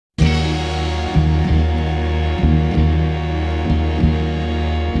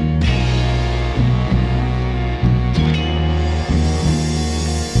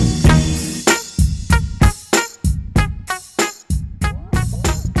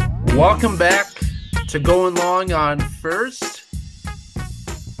Welcome back to Going Long on First.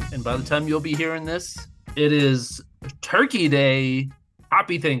 And by the time you'll be hearing this, it is Turkey Day.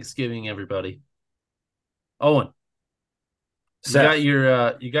 Happy Thanksgiving, everybody. Owen, Seth,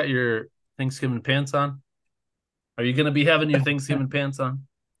 you got your Thanksgiving pants on? Are you gonna be having your Thanksgiving pants on?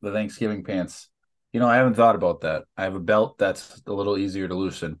 the Thanksgiving pants. I haven't thought about that. I have a belt that's a little easier to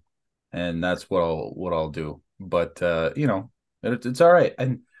loosen, and that's what I'll do. But it's all right.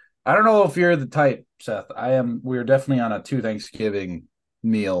 And I don't know if you're the type, Seth. I am. We're definitely on a two Thanksgiving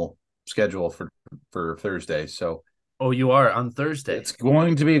meal schedule for Thursday, so Oh, you are on Thursday. it's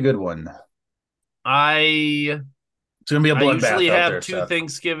going to be a good one. I It's going to be a I usually bloodbath out have there, two Seth.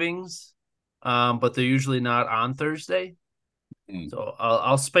 Thanksgivings, but they're usually not on Thursday. Mm. So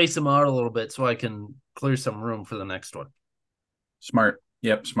I'll space them out a little bit so I can clear some room for the next one. Smart.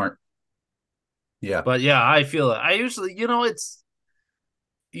 Yep, smart. Yeah. But yeah, I feel it. I usually, it's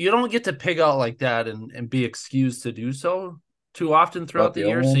you don't get to pig out like that and be excused to do so too often throughout About the the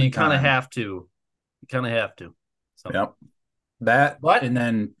year. So only you kind of time. have to. You kind of have to. So, Yep. That but and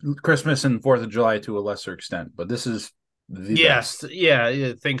then Christmas and Fourth of July to a lesser extent, but this is the yes, best.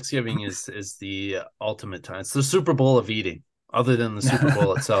 yeah. Thanksgiving is the ultimate time. It's the Super Bowl of eating, other than the Super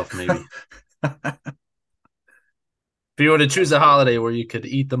Bowl itself, maybe. If you were to choose a holiday where you could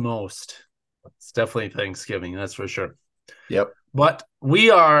eat the most, it's definitely Thanksgiving. That's for sure. Yep, But we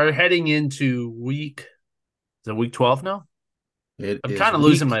are heading into is it week 12 now? it I'm is kind of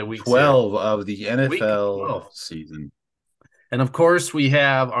losing week my weeks here. 12 of the Week NFL 12. season. And of course, we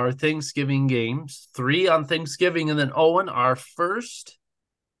have our Thanksgiving games, 3 on Thanksgiving, and then Owen, our first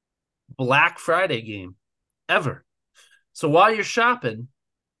Black Friday game ever. So while you're shopping,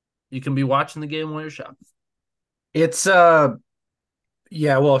 you can be watching the game while you're shopping. It's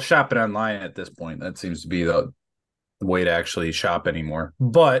yeah, well, shopping online at this point, that seems to be the way to actually shop anymore.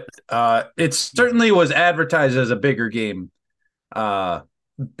 But it certainly was advertised as a bigger game uh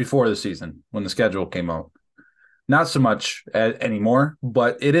before the season when the schedule came out. Not so much anymore,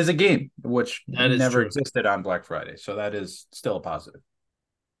 but it is a game which That is never true. existed on Black Friday. So that is still a positive.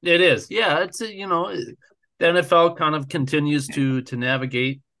 It is. Yeah, the NFL kind of continues to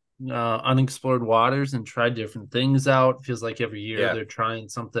navigate unexplored waters and try different things out. It feels like every year Yeah. they're trying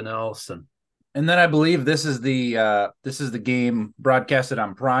something else. And And then I believe this is the game broadcasted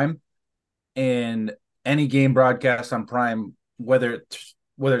on Prime, and any game broadcast on Prime, whether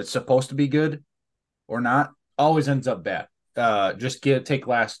it's supposed to be good or not, always ends up bad. Just take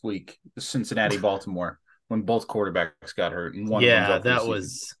last week, Cincinnati, Baltimore, when both quarterbacks got hurt and one of them's yeah, out for the that season.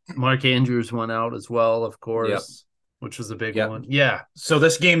 was Mark Andrews went out as well, of Yep. course, which was a big Yep. one. Yeah. So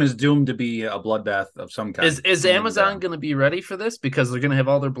this game is doomed to be a bloodbath of some Is kind. is And Amazon going to be ready for this? Because they're going to have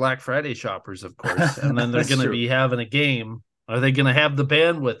all their Black Friday shoppers, of course, and then they're that's going to true. be having a game. Are they going to have the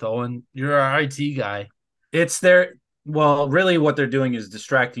bandwidth? Owen, you're our IT guy. It's their Well, really what they're doing is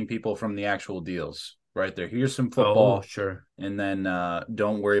distracting people from the actual deals. Right there. Here's some Oh, football, sure. and then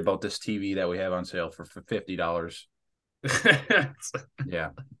don't worry about this TV that we have on sale for $50. Yeah,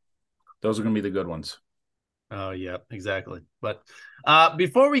 those are gonna be the good ones. Oh, yeah, exactly. But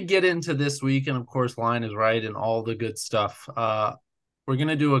before we get into this week, and of course, line is right and all the good stuff, we're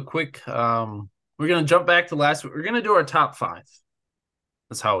gonna do a quick. We're gonna jump back to last week. We're gonna do our top five.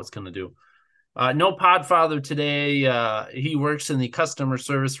 That's how it's gonna do. No Podfather today. He works in the customer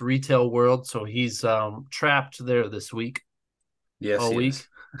service retail world, so he's trapped there this week, Yes, all week. yes.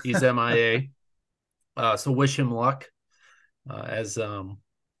 He's MIA. So wish him luck. As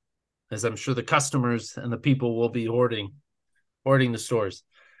I'm sure the customers and the people will be hoarding the stores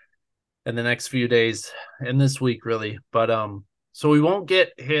in the next few days and this week, really. But so we won't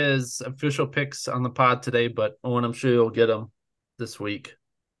get his official picks on the pod today, but Owen, I'm sure you'll get them this week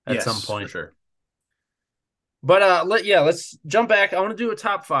at some Yes, for point. sure. But let's jump back. I want to do a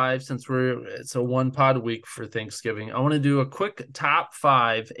top five since it's a one pod week for Thanksgiving. I want to do a quick top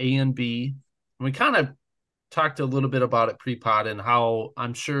five A and B. We kind of talked a little bit about it pre-pod and how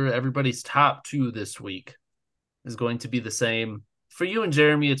I'm sure everybody's top two this week is going to be the same. For you and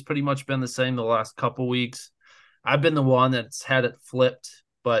Jeremy, it's pretty much been the same the last couple weeks. I've been the one that's had it flipped,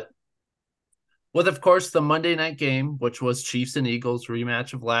 but with, of course, the Monday night game, which was Chiefs and Eagles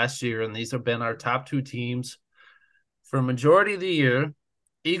rematch of last year, and these have been our top two teams for a majority of the year.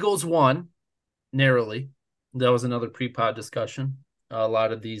 Eagles won narrowly. That was another pre-pod discussion. A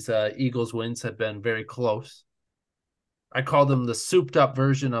lot of these Eagles wins have been very close. I call them the souped up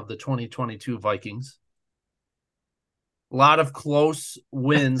version of the 2022 Vikings. A lot of close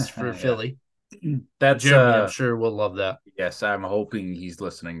wins for Yeah. Philly. That's Jeremy, I'm sure will love that. yes, I'm hoping he's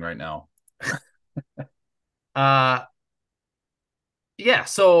listening right now. Uh yeah,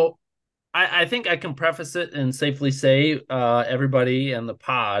 so I think I can preface it and safely say everybody and the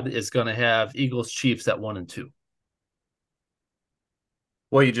pod is going to have Eagles Chiefs at 1-2.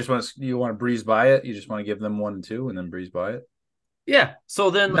 Well, you want to breeze by it. You just want to give them 1 and 2 and then breeze by it. Yeah. So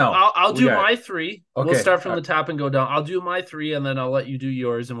then No, I'll we do got my three. We'll okay. start from the top and go down. I'll do my three and then I'll let you do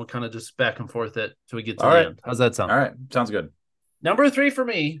yours and we'll kind of just back and forth it till we get to All the right, end. How's that sound? all right, sounds good. Number three for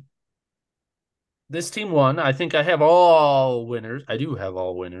me. This team won. I think I have all winners. I do have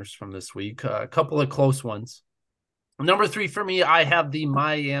all winners from this week. A couple of close ones. Number three for me, I have the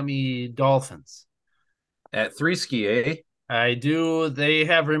Miami Dolphins. At 3 ski, eh? I do. They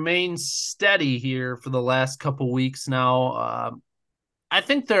have remained steady here for the last couple weeks now. I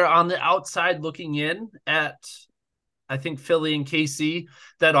think they're on the outside looking in at, I think, Philly and KC.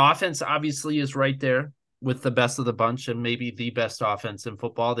 That offense obviously is right there with the best of the bunch and maybe the best offense in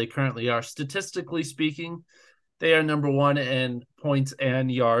football. They currently are. Statistically speaking, they are number one in points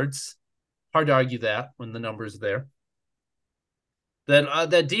and yards. Hard to argue that when the numbers are there.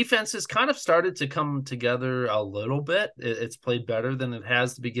 That defense has kind of started to come together a little bit. It's played better than it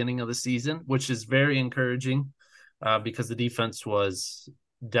has the beginning of the season, which is very encouraging because the defense was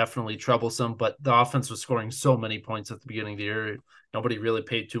definitely troublesome, but the offense was scoring so many points at the beginning of the year. Nobody really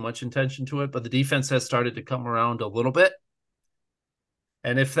paid too much attention to it, but the defense has started to come around a little bit.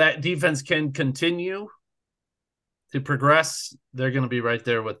 And if that defense can continue to progress, they're going to be right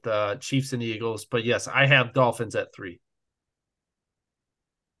there with the Chiefs and the Eagles. But yes, I have Dolphins at 3.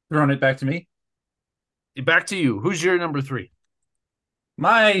 Throwing it back to me. Back to you. Who's your number 3?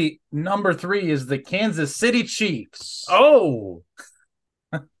 My number 3 is the Kansas City Chiefs. Oh,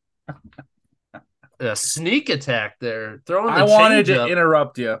 a sneak attack there. Throwing the I wanted to changeup.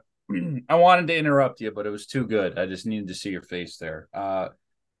 interrupt you. I wanted to interrupt you, but it was too good. I just needed to see your face there. I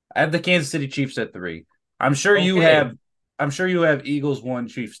have the Kansas City Chiefs at 3. I'm sure you have. I'm sure you have Eagles 1,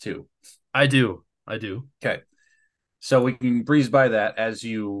 Chiefs 2. I do. Okay, so we can breeze by that as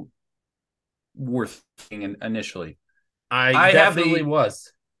you were thinking initially. I definitely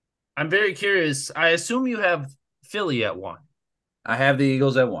was. I'm very curious. I assume you have Philly at 1. I have the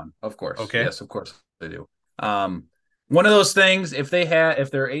Eagles at 1, of course. Okay. Yes, of course I do. One of those things. If they're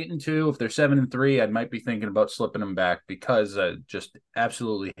 8-2, if they're 7-3, I might be thinking about slipping them back because I just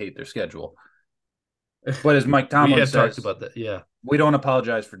absolutely hate their schedule. But as Mike Tomlin says, talked about that. Yeah, we don't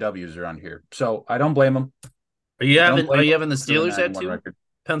apologize for W's around here, so I don't blame them. Are you having the Steelers at 2? Record.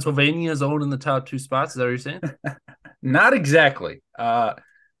 Pennsylvania is owned in the top 2 spots. Is that what you're saying? Not exactly.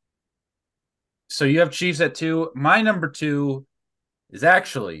 So you have Chiefs at 2. My number 2 is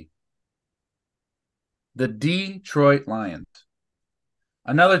actually the Detroit Lions.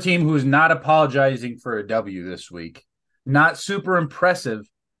 Another team who is not apologizing for a W this week. Not super impressive,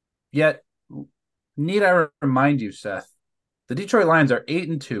 yet need I remind you, Seth, the Detroit Lions are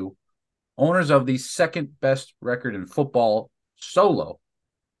 8-2, owners of the second best record in football solo.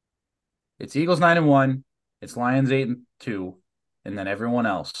 It's Eagles 9-1, it's Lions 8-2, and then everyone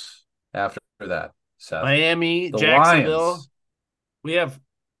else after that. Seth. Miami, Jacksonville. Lions. We have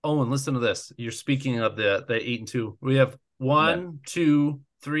Owen. Listen to this. You're speaking of the 8-2. We have 1, 2,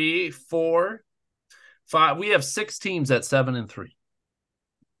 3, 4, 5. We have 6 teams at 7-3.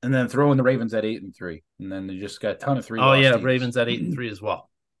 And then throw in the Ravens at 8-3, and then they just got a ton of 3. Oh yeah, teams. Ravens at 8-3 as well.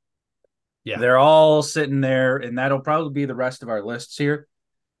 Yeah, they're all sitting there, and that'll probably be the rest of our lists here.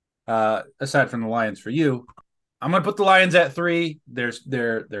 Aside from the Lions for you, I'm gonna put the Lions at 3.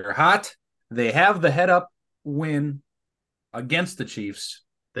 They're hot. They have the head up win against the Chiefs.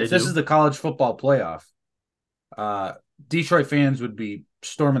 If this is the college football playoff, Detroit fans would be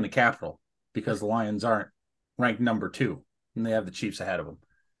storming the Capitol because the Lions aren't ranked number 2, and they have the Chiefs ahead of them.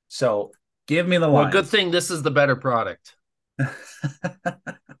 So give me the Lions. Well, good thing this is the better product. Not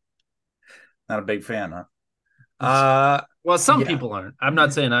a big fan, huh? Well, some people aren't. I'm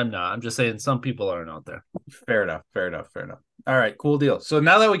not saying I'm not. I'm just saying some people aren't out there. Fair enough. All right, cool deal. So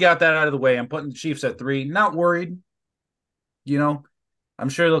now that we got that out of the way, I'm putting the Chiefs at 3. Not worried. I'm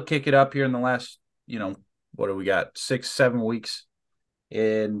sure they'll kick it up here in the last, what do we got? 6-7 weeks.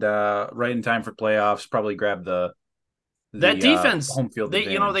 And right in time for playoffs, probably grab that defense home field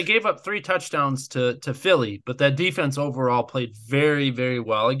advantage. They gave up 3 touchdowns to Philly, but that defense overall played very, very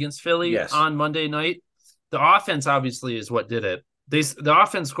well against Philly on Monday night. The offense obviously is what did it. The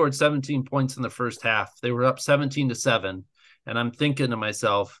offense scored 17 points in the first half. They were up 17-7, and I'm thinking to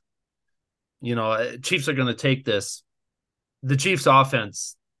myself, Chiefs are going to take this. The Chiefs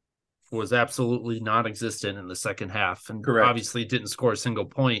offense was absolutely non-existent in the second half, and obviously didn't score a single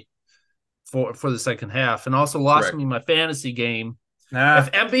point for the second half, and also lost me my fantasy game.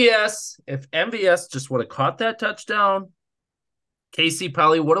 If MVS just would have caught that touchdown, Casey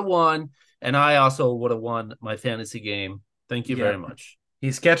probably would have won, and I also would have won my fantasy game. Thank you Yeah. very much.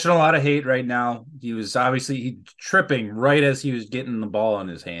 He's catching a lot of hate right now. He was obviously tripping right as he was getting the ball in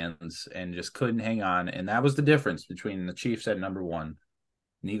his hands and just couldn't hang on. And that was the difference between the Chiefs at number 1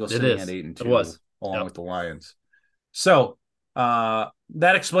 and Eagles It sitting at is. 8 and It 2, was. along Yep. with the Lions. So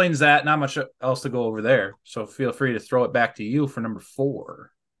that explains that. Not much else to go over there. So feel free to throw it back to you for number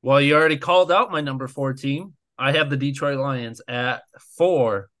 4. Well, you already called out my number 4 team. I have the Detroit Lions at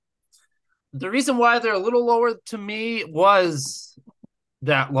 4. The reason why they're a little lower to me was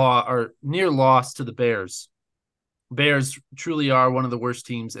that near loss to the Bears. Bears truly are one of the worst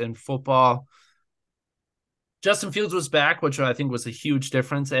teams in football. Justin Fields was back, which I think was a huge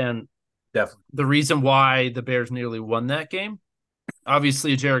difference, and Definitely. the reason why the Bears nearly won that game.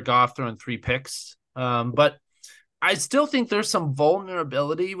 Obviously, Jared Goff throwing 3 picks, but I still think there's some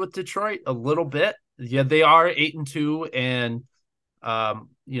vulnerability with Detroit a little bit. Yeah, they are 8 and 2, and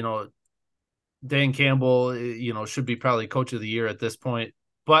Dan Campbell, should be probably coach of the year at this point.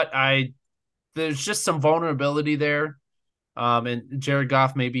 But there's just some vulnerability there. And Jared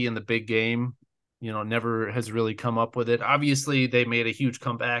Goff maybe in the big game, never has really come up with it. Obviously, they made a huge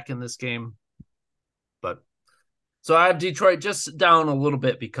comeback in this game. But so I have Detroit just down a little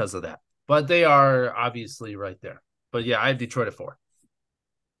bit because of that. But they are obviously right there. But yeah, I have Detroit at 4.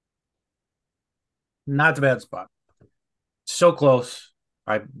 Not a bad spot. So close.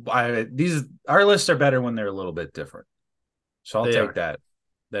 Our lists are better when they're a little bit different. So I'll take that.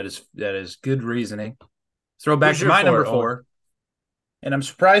 That is good reasoning. Throw back to my number 4. And I'm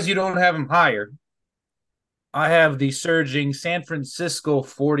surprised you don't have them higher. I have the surging San Francisco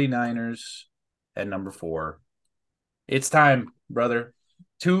 49ers at number 4. It's time, brother.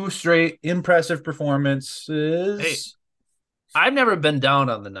 2 straight impressive performances. Hey, I've never been down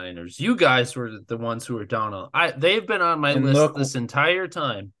on the Niners. You guys were the ones who were down on. They've been on my list this entire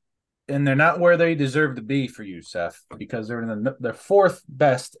time. And they're not where they deserve to be for you, Seth, because they're in the 4th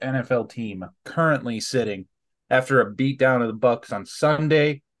best NFL team currently sitting after a beatdown of the Bucs on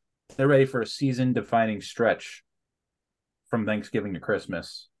Sunday. They're ready for a season-defining stretch from Thanksgiving to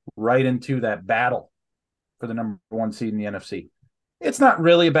Christmas, right into that battle for the number 1 seed in the NFC. It's not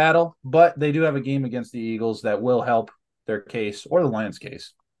really a battle, but they do have a game against the Eagles that will help their case, or the Lions'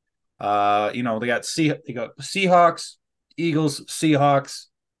 case. They got Seahawks, Eagles, Seahawks,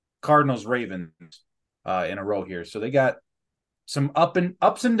 Cardinals, Ravens in a row here. So they got some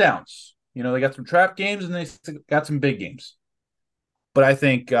ups and downs. They got some trap games and they got some big games. But I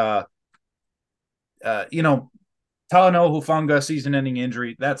think Talanoa Hufanga season-ending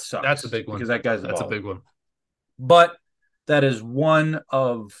injury, that sucks. That's a big one because that guy's a big one. But that is one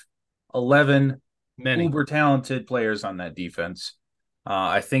of 11 many uber talented players on that defense.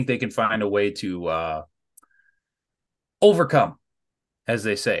 I think they can find a way to overcome, as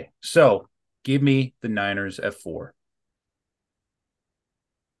they say. So give me the Niners at 4.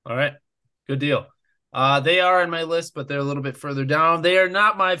 All right. Good deal. They are on my list, but they're a little bit further down. They are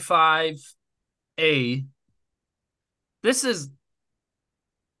not my 5A.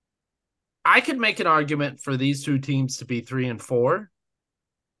 I could make an argument for these 2 teams to be 3 and 4.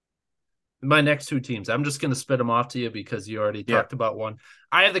 My next 2 teams. I'm just going to spit them off to you because you already talked about one.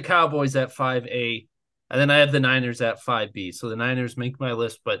 I have the Cowboys at 5A, and then I have the Niners at 5B. So the Niners make my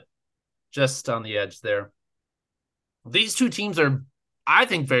list, but just on the edge there. These 2 teams are, I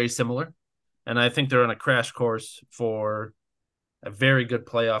think, very similar, and I think they're on a crash course for a very good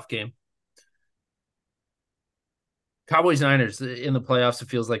playoff game. Cowboys-Niners in the playoffs, it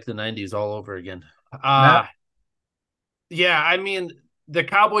feels like the 90s all over again. Yeah, I mean, the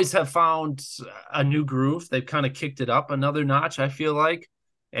Cowboys have found a new groove. They've kind of kicked it up another notch, I feel like,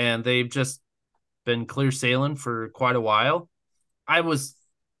 and they've just been clear sailing for quite a while.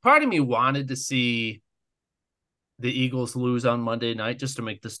 Part of me wanted to see the Eagles lose on Monday night just to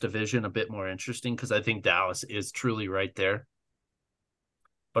make this division a bit more interesting because I think Dallas is truly right there.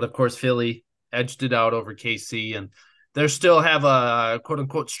 But of course, Philly edged it out over KC, and they still have a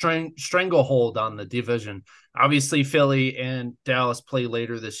quote-unquote stranglehold on the division. Obviously, Philly and Dallas play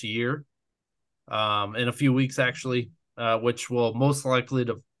later this year, in a few weeks, actually, which will most likely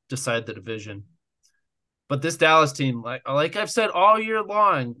decide the division. But this Dallas team, like I've said all year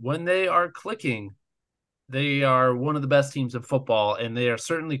long, when they are clicking, they are one of the best teams in football, and they are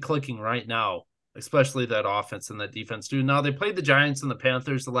certainly clicking right now, especially that offense and that defense, too. Now, they played the Giants and the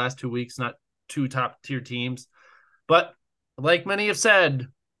Panthers the last 2 weeks, not 2 top-tier teams. But like many have said,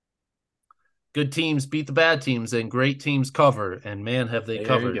 good teams beat the bad teams and great teams cover. And man, have they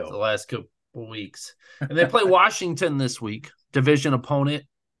covered the last couple weeks. And they play Washington this week, division opponent.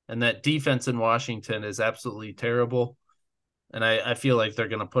 And that defense in Washington is absolutely terrible. And I feel like they're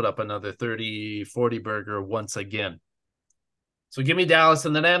going to put up another 30-40 burger once again. So give me Dallas.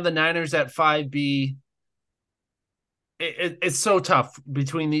 And then I have the Niners at 5B. It's so tough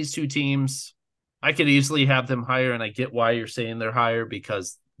between these two teams. I could easily have them higher, and I get why you're saying they're higher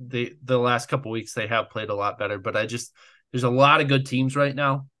because the last couple weeks they have played a lot better. But there's a lot of good teams right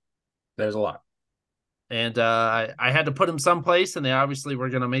now. There's a lot. And I had to put them someplace, and they obviously were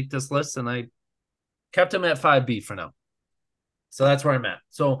going to make this list, and I kept them at 5B for now. So that's where I'm at.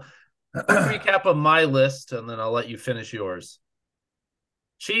 So quick recap of my list, and then I'll let you finish yours.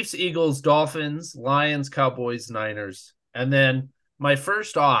 Chiefs, Eagles, Dolphins, Lions, Cowboys, Niners. And then my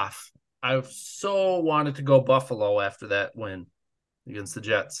first off, I so wanted to go Buffalo after that win against the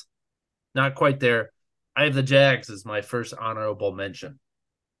Jets. Not quite there. I have the Jags as my first honorable mention.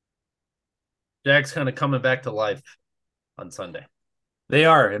 Jags kind of coming back to life on Sunday. They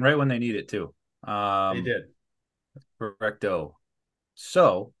are, and right when they need it too. They did. Correcto.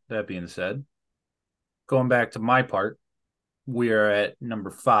 So, that being said, going back to my part, we are at number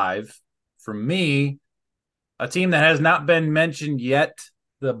 5. For me, a team that has not been mentioned yet,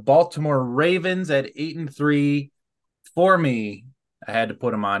 the Baltimore Ravens at 8-3. For me, I had to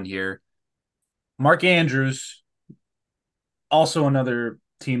put them on here. Mark Andrews, also another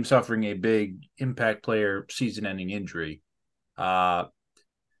team suffering a big impact player season-ending injury.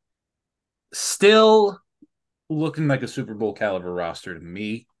 Still looking like a Super Bowl caliber roster to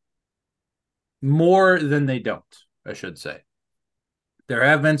me. More than they don't, I should say. There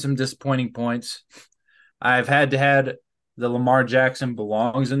have been some disappointing points. I've had the Lamar Jackson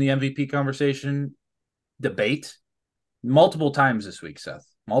belongs in the MVP conversation debate multiple times this week, Seth.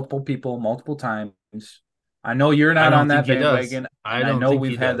 Multiple people, multiple times. I know you're not on that bandwagon, and I know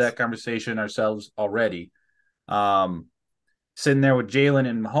we've had that conversation ourselves already. Sitting there with Jalen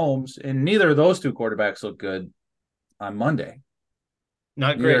and Mahomes, and neither of those two quarterbacks look good on Monday.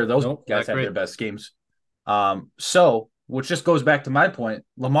 Not great. Neither of those guys had their best games. So, which just goes back to my point,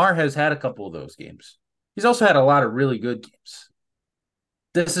 Lamar has had a couple of those games. He's also had a lot of really good games.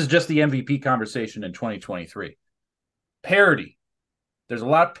 This is just the MVP conversation in 2023. Parity. There's a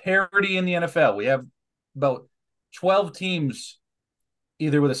lot of parity in the NFL. We have about 12 teams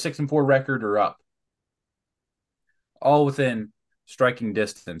either with a 6-4 record or up, all within striking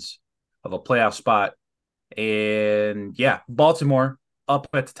distance of a playoff spot. And yeah, Baltimore up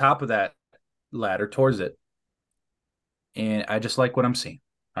at the top of that ladder towards it. And I just like what I'm seeing.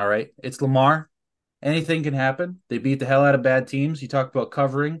 All right. It's Lamar. Anything can happen. They beat the hell out of bad teams. You talked about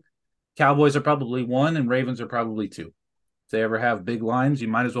covering. Cowboys are probably 1 and Ravens are probably 2. If they ever have big lines, you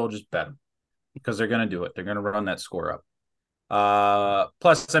might as well just bet them because they're going to do it. They're going to run that score up.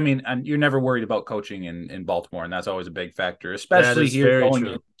 Plus, I mean, and you're never worried about coaching in Baltimore, and that's always a big factor, especially here going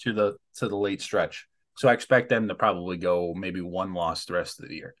into the late stretch. So I expect them to probably go maybe 1 loss the rest of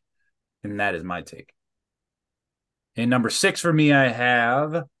the year. And that is my take. And number 6 for me, I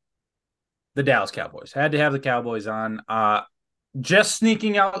have the Dallas Cowboys. Had to have the Cowboys on. Just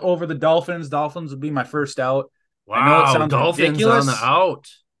sneaking out over the Dolphins. Dolphins would be my first out. Wow, I know it sounds Dolphins ridiculous, on the out.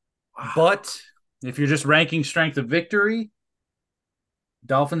 Wow. But if you're just ranking strength of victory,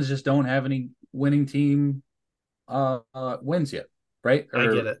 Dolphins just don't have any winning team wins yet, right? Or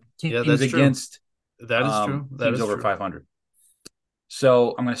I get it. Yeah, that's against true. That is true. That teams is over true. 500.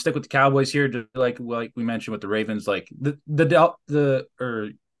 So I'm going to stick with the Cowboys here, just like we mentioned with the Ravens. Like the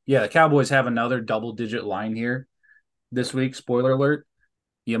Cowboys have another double-digit line here this week. Spoiler alert: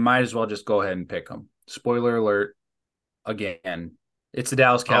 you might as well just go ahead and pick them. Spoiler alert again. It's the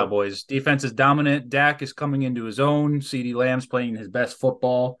Dallas Cowboys. Defense is dominant. Dak is coming into his own. CeeDee Lamb's playing his best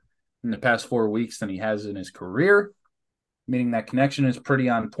football in the past 4 weeks than he has in his career, meaning that connection is pretty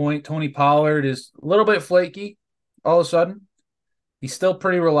on point. Tony Pollard is a little bit flaky all of a sudden. He's still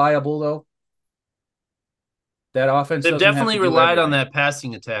pretty reliable, though. That offense They've definitely relied on that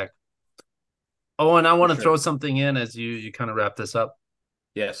passing attack. Oh, and I want to throw something in as you kind of wrap this up.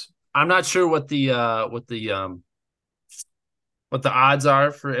 Yes. I'm not sure what the odds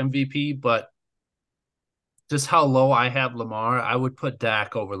are for MVP, but just how low I have Lamar, I would put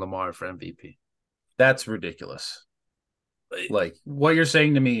Dak over Lamar for MVP. That's ridiculous. Like what you're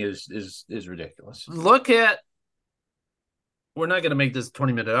saying to me is ridiculous. We're not going to make this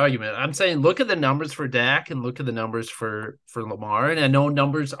 20-minute argument. I'm saying look at the numbers for Dak and look at the numbers for Lamar. And I know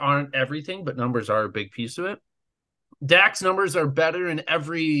numbers aren't everything, but numbers are a big piece of it. Dak's numbers are better in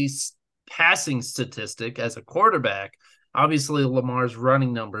every passing statistic as a quarterback. Obviously, Lamar's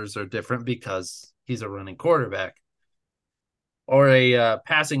running numbers are different because he's a running quarterback or a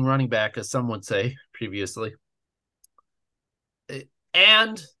passing running back, as some would say previously.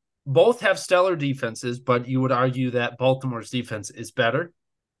 And both have stellar defenses, but you would argue that Baltimore's defense is better.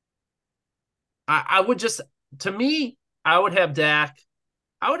 I would just, to me, I would have Dak.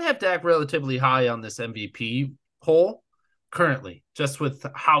 I would have Dak relatively high on this MVP poll currently, just with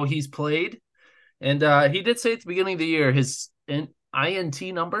how he's played. And he did say at the beginning of the year his INT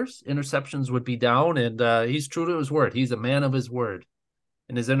numbers, interceptions, would be down, and he's true to his word. He's a man of his word,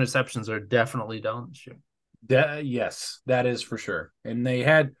 and his interceptions are definitely down this year. Yes, that is for sure. And they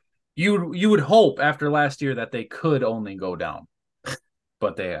had you would hope after last year that they could only go down,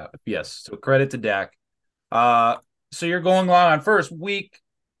 but they have. Yes, so credit to Dak. So you're going along on first week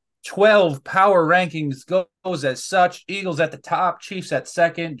 12 power rankings goes as such. Eagles at the top, Chiefs at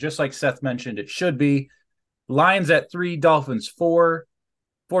second, just like Seth mentioned it should be. Lions at 3, Dolphins 4,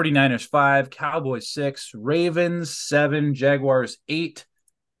 49ers 5, Cowboys 6, Ravens 7, Jaguars 8,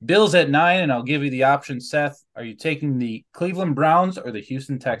 Bills at 9, and I'll give you the option, Seth. Are you taking the Cleveland Browns or the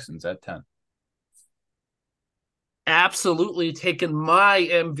Houston Texans at 10? Absolutely taking my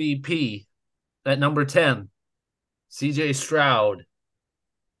MVP at number 10, CJ Stroud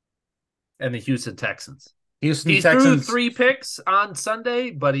and the Houston Texans. He threw 3 picks on Sunday,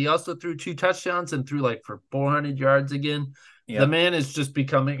 but he also threw 2 touchdowns and threw like for 400 yards again. Yep. The man is just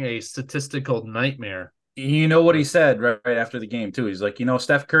becoming a statistical nightmare. You know what he said right after the game, too? He's like,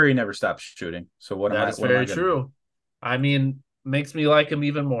 Steph Curry never stops shooting. So what am I? That is very true. I mean, makes me like him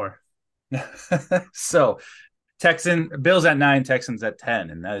even more. So Bills at 9, Texans at 10,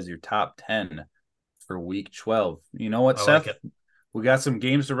 and that is your top 10 for week 12. You know what, Seth? Like we got some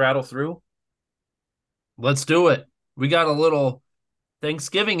games to rattle through. Let's do it. We got a little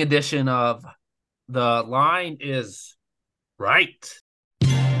Thanksgiving edition of The Line is Right.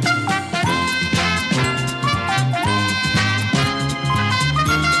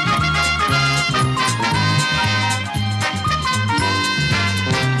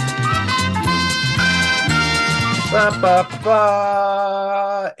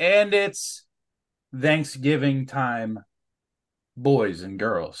 And it's Thanksgiving time, boys and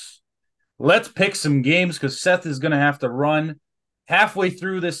girls. Let's pick some games because Seth is going to have to run halfway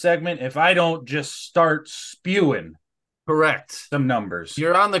through this segment if I don't just start spewing. Correct. Some numbers.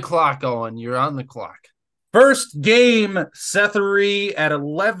 You're on the clock, Owen. You're on the clock. First game, Sethery at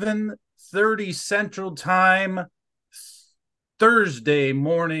 11:30 Central Time, Thursday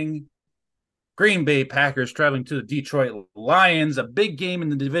morning. Green Bay Packers traveling to the Detroit Lions. A big game in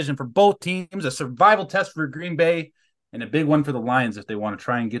the division for both teams. A survival test for Green Bay. And a big one for the Lions if they want to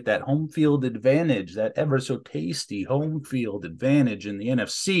try and get that home field advantage, that ever so tasty home field advantage in the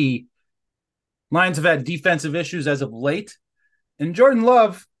NFC. Lions have had defensive issues as of late. And Jordan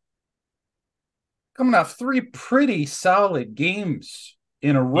Love coming off 3 pretty solid games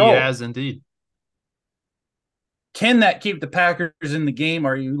in a row. He has indeed. Can that keep the Packers in the game?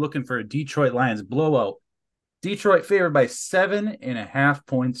 Or are you looking for a Detroit Lions blowout? Detroit favored by 7.5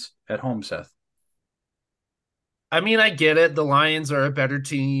 points at home, Seth. I mean, I get it. The Lions are a better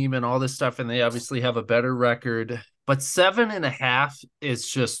team and all this stuff, and they obviously have a better record. But 7.5 is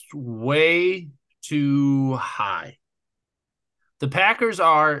just way too high. The Packers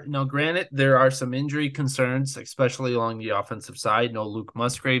are, now granted, there are some injury concerns, especially along the offensive side. No Luke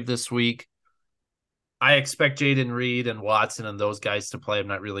Musgrave this week. I expect Jaden Reed and Watson and those guys to play. I'm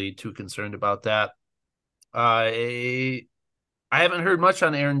not really too concerned about that. I haven't heard much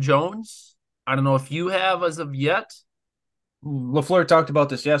on Aaron Jones. I don't know if you have as of yet. LaFleur talked about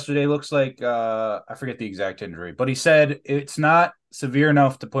this yesterday. Looks like, I forget the exact injury, but he said it's not severe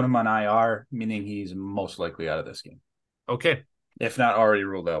enough to put him on IR, meaning he's most likely out of this game. Okay. If not already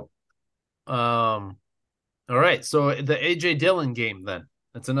ruled out. All right. So the A.J. Dillon game then.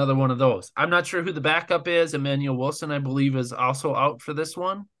 That's another one of those. I'm not sure who the backup is. Emmanuel Wilson, I believe, is also out for this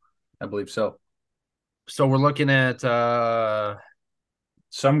one. I believe so. So we're looking at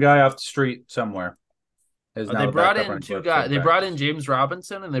some guy off the street somewhere. They brought in 2 guys. They brought in James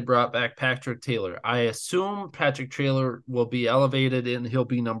Robinson and they brought back Patrick Taylor. I assume Patrick Taylor will be elevated and he'll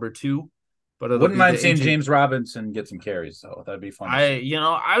be number 2. But wouldn't mind seeing James Robinson get some carries, though. That'd be fun.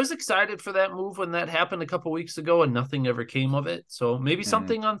 I was excited for that move when that happened a couple weeks ago, and nothing ever came of it. So maybe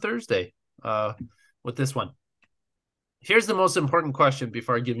something on Thursday with this one. Here's the most important question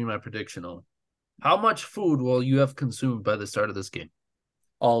before I give you my prediction on how much food will you have consumed by the start of this game?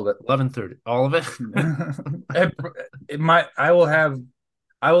 All of it. 11:30. All of it. I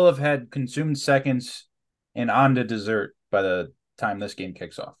will have had consumed seconds and on to dessert by the time this game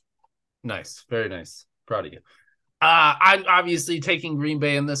kicks off. Nice. Very nice. Proud of you. I'm obviously taking Green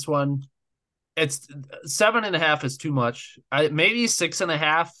Bay in this one. It's 7.5 is too much. Maybe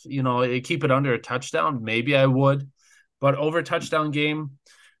 6.5, keep it under a touchdown. Maybe I would, but over touchdown game,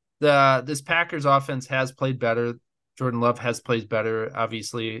 this Packers offense has played better. Jordan Love has played better,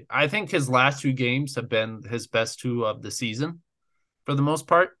 obviously. I think his last 2 games have been his best 2 of the season for the most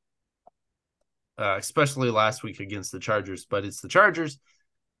part, especially last week against the Chargers, but it's the Chargers.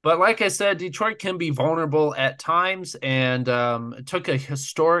 But like I said, Detroit can be vulnerable at times, and it took a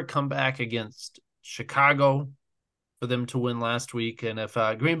historic comeback against Chicago for them to win last week. And if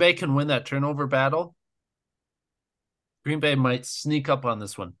Green Bay can win that turnover battle, Green Bay might sneak up on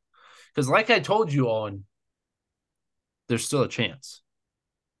this one. Because like I told you, Owen, there's still a chance.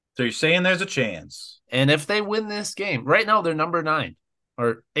 So you're saying there's a chance. And if they win this game, right now they're number 9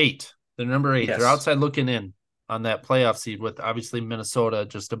 or 8. They're number 8. Yes. They're outside looking in on that playoff seed with obviously Minnesota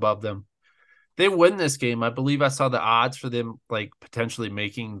just above them. They win this game. I believe I saw the odds for them like potentially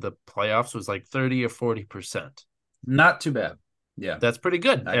making the playoffs was like 30 or 40%. Not too bad. Yeah. That's pretty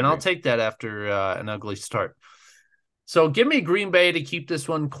good. And I'll take that after an ugly start. So give me Green Bay to keep this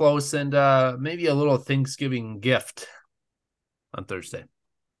one close and maybe a little Thanksgiving gift on Thursday.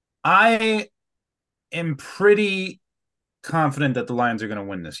 I am pretty confident that the Lions are going to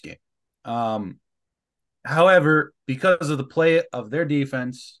win this game. However, because of the play of their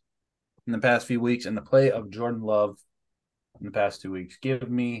defense in the past few weeks and the play of Jordan Love in the past 2 weeks, give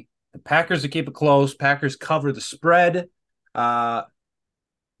me the Packers to keep it close. Packers cover the spread. Aiden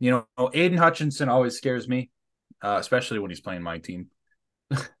Hutchinson always scares me, especially when he's playing my team.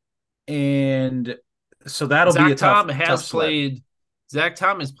 And so that'll be a tough sled. Zach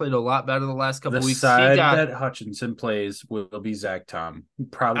Tom has played a lot better the last couple weeks. The side that Hutchinson plays will be Zach Tom.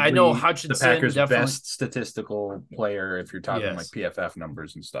 Probably, I know Hutchinson, the Packers' best statistical player if you're talking like PFF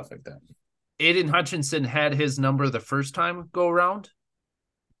numbers and stuff like that. Aiden Hutchinson had his number the first time go around,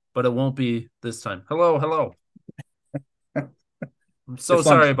 but it won't be this time. Hello. I'm so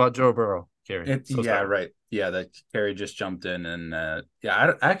sorry about Joe Burrow, Kerry. Right. Yeah, that Kerry just jumped in, and I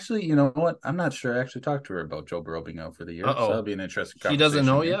actually, you know what? I'm not sure. I actually talked to her about Joe Burrow being out for the year. So that'll be an interesting conversation. She doesn't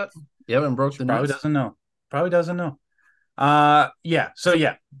know yet? You haven't broke the news? Probably doesn't know. But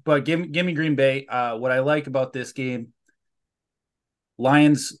give me Green Bay. What I like about this game,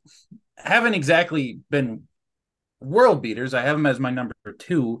 Lions haven't exactly been world beaters. I have them as my number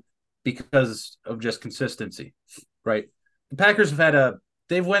 2 because of just consistency, right? The Packers have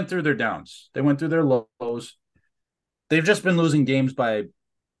they've went through their downs. They went through their lows. They've just been losing games by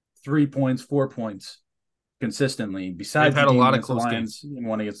 3 points, 4 points consistently. Besides, they've had a lot of close games and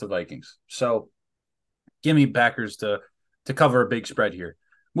one against the Vikings. So give me Packers to cover a big spread here.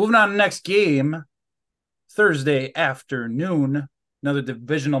 Moving on to the next game, Thursday afternoon, another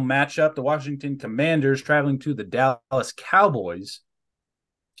divisional matchup. The Washington Commanders traveling to the Dallas Cowboys.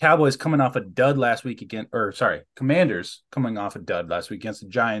 Cowboys coming off a dud last week Commanders coming off a dud last week against the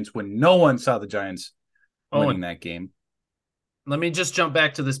Giants when no one saw the Giants winning that game. Let me just jump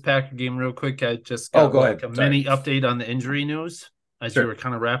back to this Packer game real quick. I just got a mini update on the injury news as you were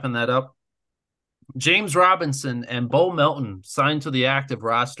kind of wrapping that up. James Robinson and Bo Melton signed to the active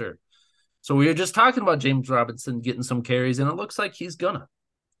roster. So we were just talking about James Robinson getting some carries, and it looks like he's gonna.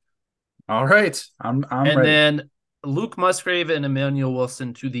 All right. I'm ready. And then Luke Musgrave and Emmanuel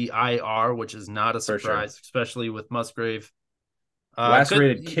Wilson to the IR, which is not a surprise, especially with Musgrave.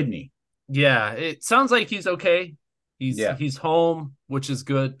 Lacerated kidney. Yeah, it sounds like he's okay. He's home, which is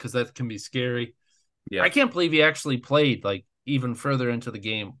good because that can be scary. Yeah, I can't believe he actually played like even further into the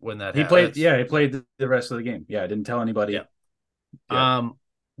game when that happened. He played the rest of the game. Yeah, I didn't tell anybody. Yeah.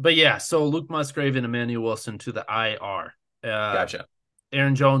 But yeah, so Luke Musgrave and Emmanuel Wilson to the IR. Gotcha.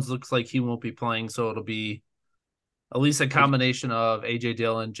 Aaron Jones looks like he won't be playing, so it'll be at least a combination of A.J.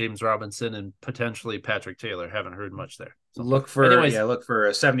 Dillon, James Robinson, and potentially Patrick Taylor. Haven't heard much there. So look for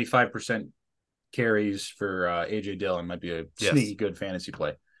a 75% carries for A.J. Dillon. Might be a sneaky good fantasy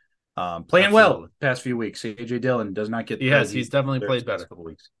play. Playing well past few weeks. A.J. Dillon does not get. Yes, he's definitely played better. Couple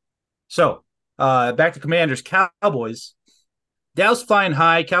weeks. So back to Commanders, Cowboys. Dallas flying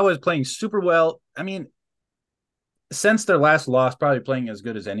high. Cowboys playing super well. I mean, since their last loss, probably playing as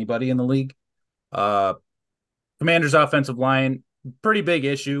good as anybody in the league. Commanders' offensive line, pretty big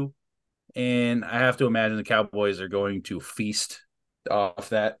issue. And I have to imagine the Cowboys are going to feast off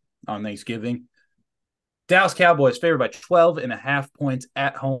that on Thanksgiving. Dallas Cowboys favored by 12.5 points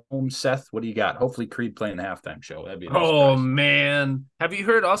at home. Seth, what do you got? Hopefully Creed playing the halftime show. That'd be a nice surprise. Man. Have you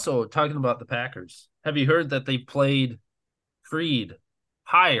heard also, talking about the Packers, have you heard that they played Creed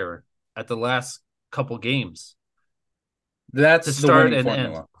higher at the last couple games? That's to start and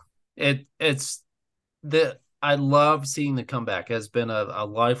end. I love seeing the comeback. Has been a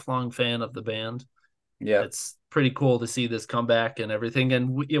lifelong fan of the band. Yeah, it's pretty cool to see this comeback and everything.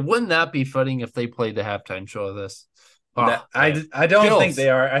 And it wouldn't that be fitting if they played the halftime show of this? That Oh man, I don't think chills. they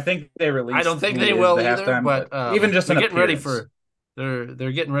are. I think they I don't released think who they is will the either, halftime, but but even just they're an getting ready appearance. for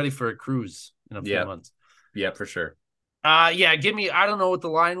they're getting ready for a cruise in a few Yeah, months. yeah, for sure. Yeah, give me. I don't know what the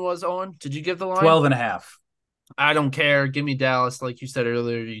line was, Owen. Did you give the line? 12 and a half. I don't care. Give me Dallas. Like you said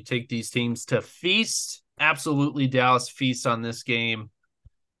earlier, you take these teams to feast. Absolutely, Dallas feast on this game.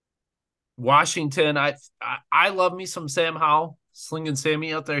 Washington, I love me some Sam Howell, slinging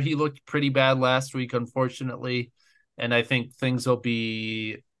Sammy out there. He looked pretty bad last week, unfortunately, and I think things will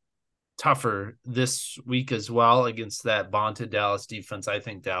be tougher this week as well against that vaunted Dallas defense. I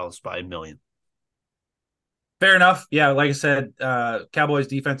think Dallas by a million. Fair enough. Yeah, like I said, Cowboys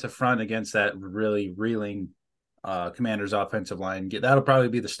defensive front against that really reeling Commanders offensive line. That'll probably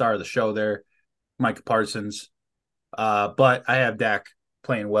be the star of the show there, Micah Parsons. But I have Dak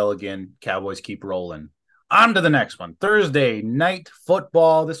playing well again. Cowboys keep rolling. On to the next one. Thursday night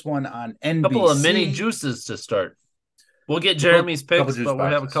football. This one on Couple of mini NBC. juices to start. We'll get Jeremy's Couple picks, juice but we'll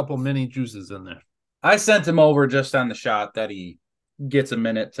have a boxes. couple mini juices in there. I sent him over just on the shot that he gets a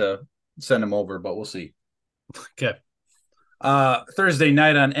minute to send him over, but we'll see. Okay. Thursday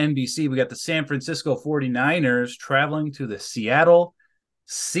night on NBC, we got the San Francisco 49ers traveling to the Seattle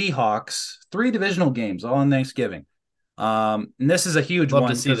Seahawks. 3 divisional games all on Thanksgiving. And this is a huge Love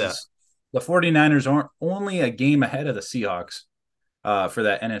one to see that. because the 49ers aren't only a game ahead of the Seahawks for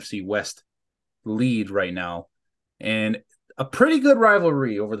that NFC West lead right now. And a pretty good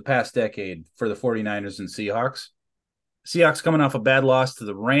rivalry over the past decade for the 49ers and Seahawks. Seahawks coming off a bad loss to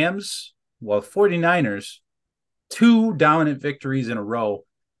the Rams, while 49ers 2 dominant victories in a row.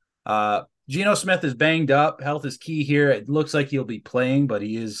 Geno Smith is banged up. Health is key here. It looks like he'll be playing, but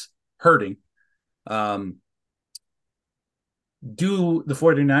he is hurting. Do the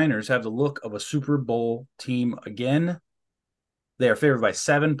 49ers have the look of a Super Bowl team again? They are favored by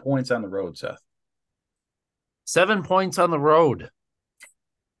 7 points on the road, Seth. 7 points on the road.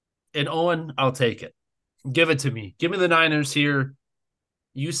 And Owen, I'll take it. Give it to me. Give me the Niners here.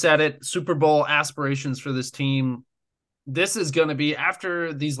 You said it. Super Bowl aspirations for this team. This is going to be,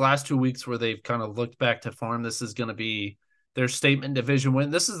 after these last 2 weeks where they've kind of looked back to form, this is going to be their statement division win.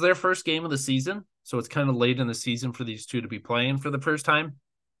 This is their first game of the season, so it's kind of late in the season for these two to be playing for the first time.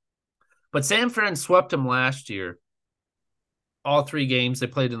 But San Fran swept them last year. All 3 games they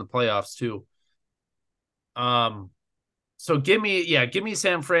played in the playoffs too. So give me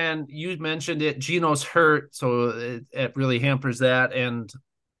San Fran. You mentioned it. Geno's hurt, so it really hampers that. And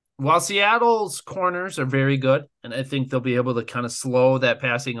while Seattle's corners are very good, and I think they'll be able to kind of slow that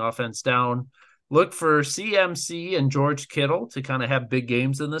passing offense down, look for CMC and George Kittle to kind of have big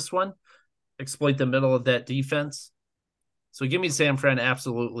games in this one, exploit the middle of that defense. So give me San Fran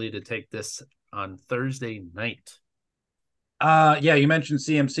absolutely to take this on Thursday night. Yeah, you mentioned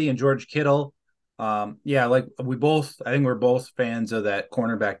CMC and George Kittle. Yeah, like I think we're both fans of that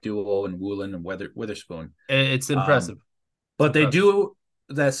cornerback duo and Woolen and Witherspoon. It's impressive. But they do,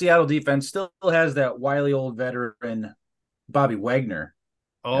 that Seattle defense still has that wily old veteran Bobby Wagner.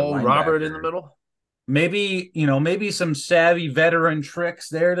 Oh, Robert in the middle. Maybe some savvy veteran tricks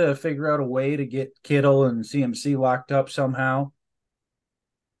there to figure out a way to get Kittle and CMC locked up somehow.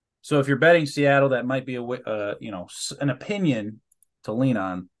 So if you're betting Seattle, that might be an opinion to lean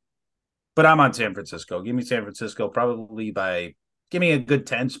on. But I'm on San Francisco. Give me San Francisco give me a good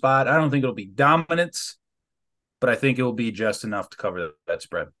 10 spot. I don't think it'll be dominance, but I think it will be just enough to cover that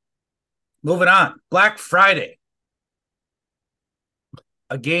spread. Moving on. Black Friday.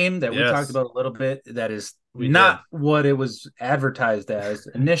 A game that we talked about a little bit that is not what it was advertised as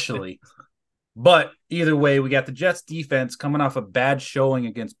initially. But either way, we got the Jets defense coming off a bad showing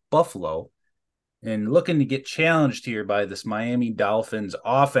against Buffalo and looking to get challenged here by this Miami Dolphins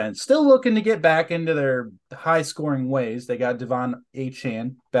offense. Still looking to get back into their high-scoring ways. They got Devon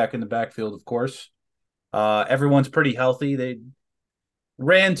Achane back in the backfield, of course. Everyone's pretty healthy. They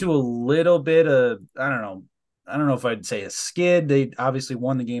ran to a little bit of, I don't know if I'd say a skid. They obviously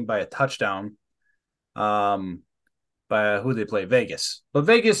won the game by a touchdown. By who they play? Vegas. But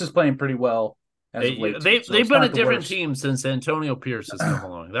Vegas is playing pretty well. They've been a different team since Antonio Pierce has come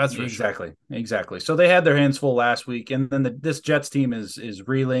along. That's for sure. Exactly. So they had their hands full last week, and then this Jets team is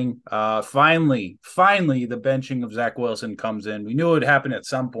reeling. Finally, the benching of Zach Wilson comes in. We knew it would happen at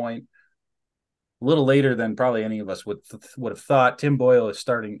some point. A little later than probably any of us would have thought. Tim Boyle is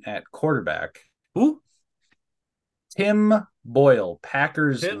starting at quarterback. Who? Tim Boyle,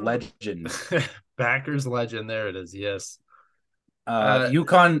 Packers legend. Packers legend. There it is. Yes.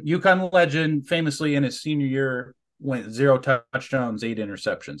 UConn legend, famously in his senior year, went 0 touchdowns, 8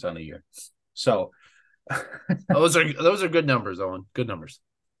 interceptions on the year. So those are good numbers, Owen. Good numbers.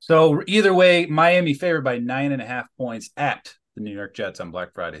 So either way, Miami favored by 9.5 points at the New York Jets on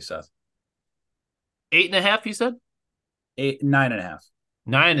Black Friday, Seth. 8.5, you said? 9.5.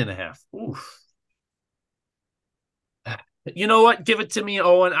 9.5. Oof. You know what? Give it to me,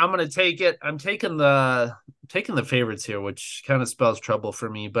 Owen. I'm gonna take it. I'm taking the favorites here, which kind of spells trouble for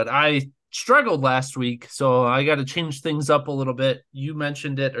me. But I struggled last week, so I got to change things up a little bit. You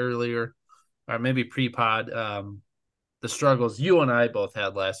mentioned it earlier, or maybe pre-pod. The struggles you and I both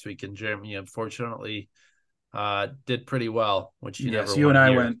had last week, and Jeremy, unfortunately, did pretty well, which you never Yes, you want and to I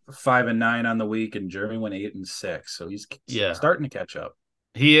hear. went 5-9 on the week, and Jeremy went 8-6. So he's Yeah, starting to catch up.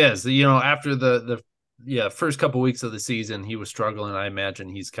 he is. After the first couple weeks of the season, he was struggling. I imagine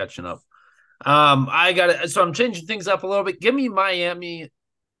he's catching up. I got it. So I'm changing things up a little bit. Give me Miami.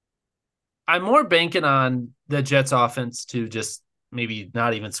 I'm more banking on the Jets offense to just maybe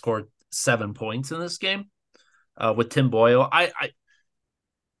not even score 7 points in this game with Tim Boyle.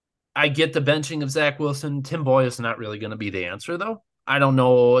 I get the benching of Zach Wilson. Tim Boyle is not really going to be the answer, though. I don't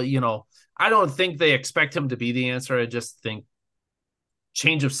know. I don't think they expect him to be the answer. I just think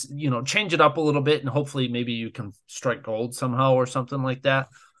change it up a little bit, and hopefully maybe you can strike gold somehow or something like that.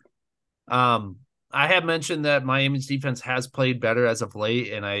 Um, I have mentioned that Miami's defense has played better as of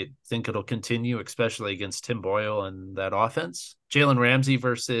late, and I think it'll continue, especially against Tim Boyle and that offense. Jalen Ramsey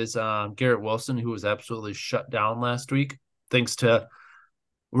versus Garrett Wilson, who was absolutely shut down last week, thanks to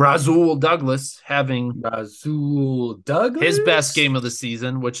Rasul Douglas having Razul his best Douglas. game of the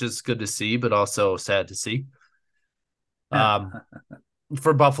season, which is good to see, but also sad to see. Um,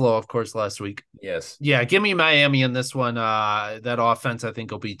 for Buffalo, of course, last week. Yes. Yeah, give me Miami in this one. That offense, I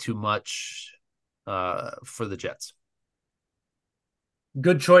think, will be too much for the Jets.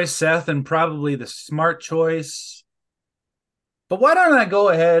 Good choice, Seth, and probably the smart choice. But why don't I go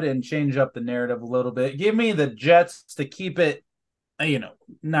ahead and change up the narrative a little bit? Give me the Jets to keep it,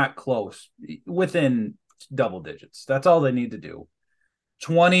 not close, within double digits. That's all they need to do.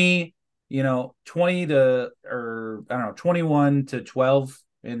 20, 20 to, or I don't know, 21-12,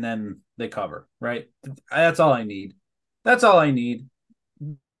 and then they cover, right? That's all I need. That's all I need.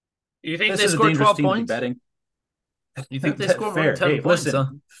 You think This they is a score dangerous 12 team to be points? betting. You think they score more than Fair. 10 Hey, points, huh?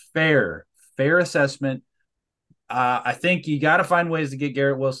 listen, fair assessment. I think you got to find ways to get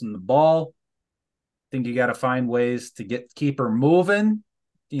Garrett Wilson the ball. I think you got to find ways to keep her moving.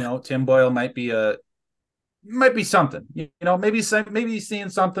 Tim Boyle might be something. Maybe seeing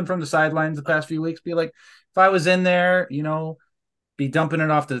something from the sidelines the past few weeks. Be like, if I was in there, be dumping it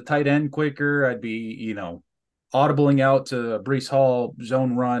off to the tight end quicker. I'd be, audibling out to a Brees Hall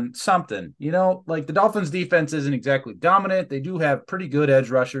zone run, something. Like the Dolphins defense isn't exactly dominant. They do have pretty good edge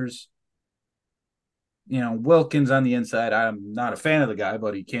rushers. Wilkins on the inside. I'm not a fan of the guy,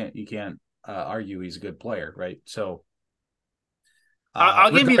 but you can't argue he's a good player, right? So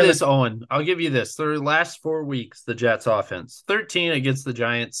I'll give you this, regardless, Owen. I'll give you this. Their last 4 weeks, the Jets offense 13 against the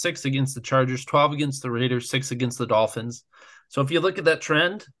Giants, 6 against the Chargers, 12 against the Raiders, 6 against the Dolphins. So if you look at that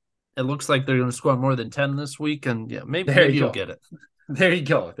trend, it looks like they're going to score more than 10 this week. And yeah, maybe, there maybe you you'll go. get it. There you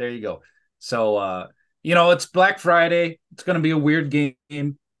go. There you go. So it's Black Friday. It's going to be a weird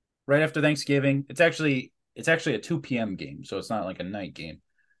game right after Thanksgiving. It's actually a 2 p.m. game, so it's not like a night game.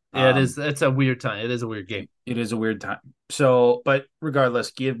 Yeah, it is. Um, It's a weird time. It is a weird game. it is a weird time. So, but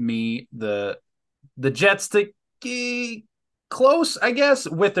regardless, give me the Jets to be close, I guess,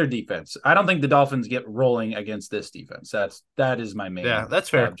 with their defense. I don't think the Dolphins get rolling against this defense. That is my Yeah, main that's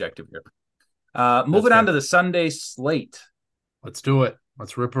fair. objective here. That's Moving on fair. to the Sunday slate. Let's do it.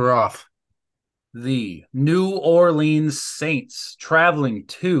 Let's rip her off. The New Orleans Saints traveling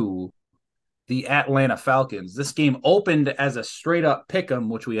to the Atlanta Falcons. This game opened as a straight up pick 'em,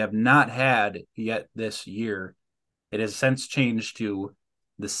 which we have not had yet this year. It has since changed to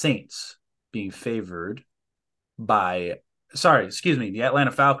the Saints being favored by, sorry, excuse me, the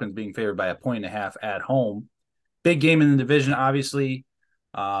Atlanta Falcons being favored by 1.5 at home. Big game in the division, obviously.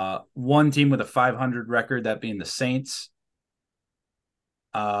 One team with a 500 record, that being the Saints.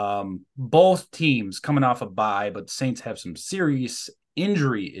 Both teams coming off a bye, but the Saints have some serious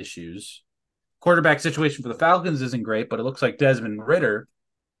injury issues. Quarterback situation for the Falcons isn't great, but it looks like Desmond Ridder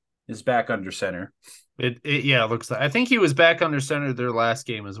is back under center. It looks like I think he was back under center their last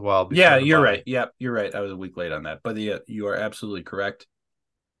game as well Yeah, before the you're bye. right. Yep, you're right. I was a week late on that, but you are absolutely correct.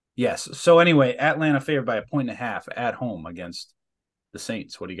 Yes. So anyway, Atlanta favored by 1.5 at home against the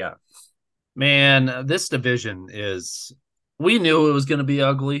Saints. What do you got? Man, this division is we knew it was going to be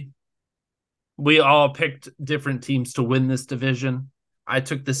ugly. We all picked different teams to win this division. I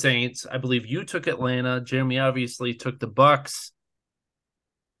took the Saints. I believe you took Atlanta. Jeremy obviously took the Bucks.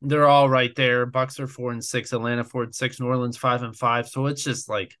 They're all right there. Bucks are 4-6, Atlanta 4-6, New Orleans 5-5. So it's just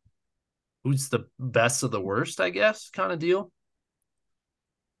like who's the best of the worst, I guess, kind of deal.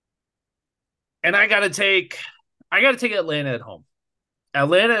 And I gotta take Atlanta at home.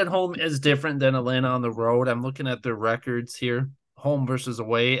 Atlanta at home is different than Atlanta on the road. I'm looking at their records here, home versus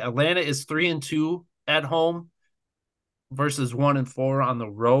away. Atlanta is 3-2 at home versus 1-4 on the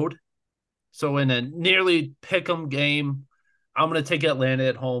road. So in a nearly pick'em game, I'm going to take Atlanta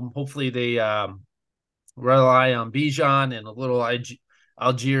at home. Hopefully they rely on Bijan and a little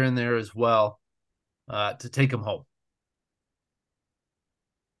Algier in there as well to take them home.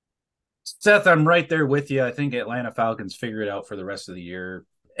 Seth, I'm right there with you. I think Atlanta Falcons figure it out for the rest of the year.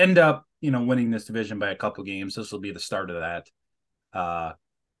 End up, winning this division by a couple games. This will be the start of that. Uh,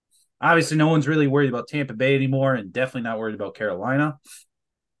 Obviously, no one's really worried about Tampa Bay anymore, and definitely not worried about Carolina.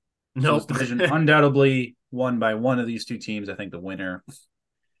 So this Nope. division undoubtedly won by one of these two teams. I think the winner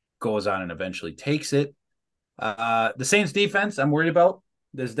goes on and eventually takes it. The Saints defense, I'm worried about.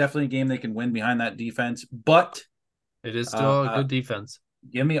 There's definitely a game they can win behind that defense, but It is still a good defense.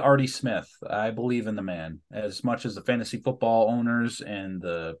 give me Artie Smith. I believe in the man as much as the fantasy football owners and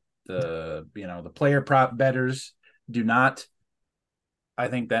the player prop bettors do not. I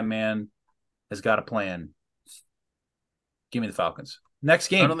think that man has got a plan. Give me the Falcons. Next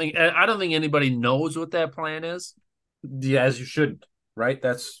game. I don't think anybody knows what that plan is. Yeah, as you should, right?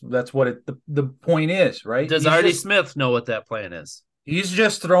 That's what the point is, right? Does Artie Smith know what that plan is? He's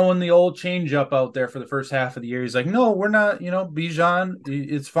just throwing the old change up out there for the first half of the year. He's like, no, we're not, Bijan,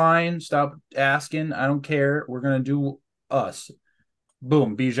 it's fine. Stop asking. I don't care. We're going to do us.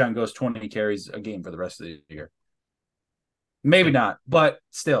 Boom. Bijan goes 20 carries a game for the rest of the year. Maybe not, but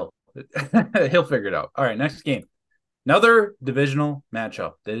still, he'll figure it out. All right, next game. Another divisional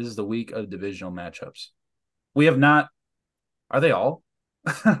matchup. This is the week of divisional matchups. We have not, are they all?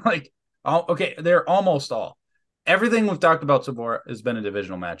 Okay, they're almost all. Everything we've talked about so far has been a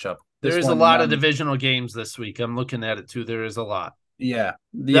divisional matchup. There's a lot of divisional games this week. I'm looking at it too. There is a lot. Yeah.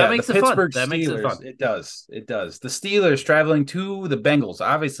 That makes the it Pittsburgh fun. That makes it fun. It does. It does. The Steelers traveling to the Bengals.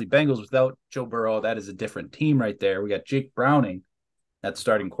 Obviously, Bengals without Joe Burrow, that is a different team right there. We got Jake Browning at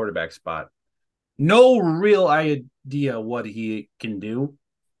starting quarterback spot. No real idea what he can do.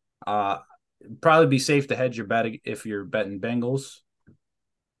 Probably be safe to hedge your bet if you're betting Bengals.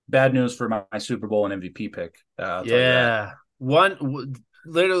 Bad news for my Super Bowl and MVP pick. Yeah.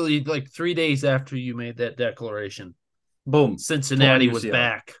 Literally like 3 days after you made that declaration. Boom. Cincinnati was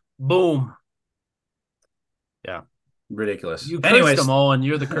back. Boom. Yeah. Ridiculous. You cursed them, Owen.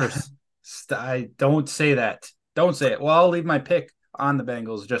 You're the curse. I don't say that. Don't say it. Well, I'll leave my pick on the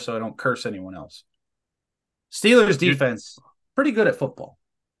Bengals just so I don't curse anyone else. Steelers defense, pretty good at football.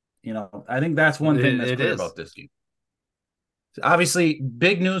 I think that's one thing that's clear about this game. Obviously,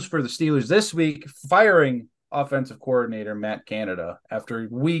 big news for the Steelers this week, firing offensive coordinator Matt Canada after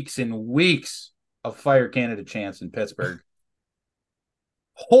weeks and weeks of fire Canada chants in Pittsburgh.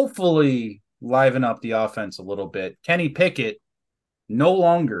 Hopefully liven up the offense a little bit. Kenny Pickett no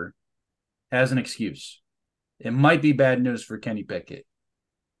longer has an excuse. It might be bad news for Kenny Pickett.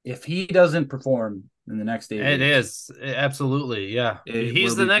 If he doesn't perform in the next 8 weeks. It is. Absolutely. Yeah.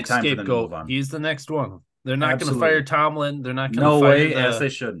 He's the next scapegoat. He's the next one. They're not going to fire Tomlin. They're not going to fire. No way, as they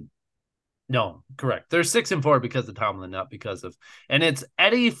shouldn't. No, correct. They're 6-4 because of Tomlin, not because of. And it's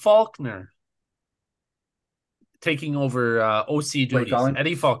Eddie Faulkner taking over OC duties.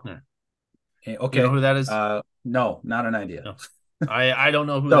 Eddie Faulkner. Okay. You know who that is? No, not an idea. No. I don't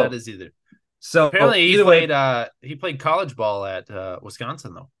know who that is either. So apparently he played college ball at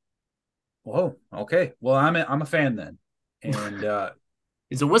Wisconsin though. Whoa. Okay. Well, I'm a fan then, and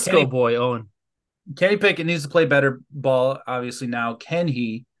he's a Wisco boy. Owen. Kenny Pickett needs to play better ball. Obviously, now can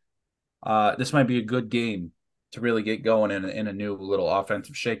he? This might be a good game to really get going in a new little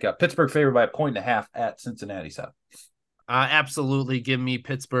offensive shakeup. Pittsburgh favored by 1.5 at Cincinnati. So, absolutely, give me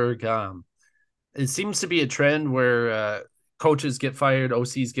Pittsburgh. It seems to be a trend where coaches get fired,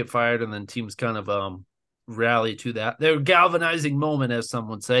 OCs get fired, and then teams kind of rally to that. They're galvanizing moment, as some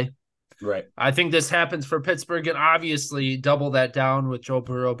would say. Right. I think this happens for Pittsburgh, and obviously double that down with Joe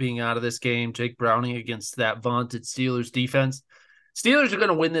Burrow being out of this game, Jake Browning against that vaunted Steelers defense. Steelers are going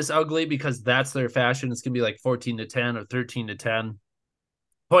to win this ugly because that's their fashion. It's going to be like 14-10 or 13-10.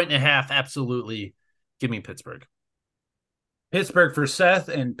 1.5, absolutely. Give me Pittsburgh. Pittsburgh for Seth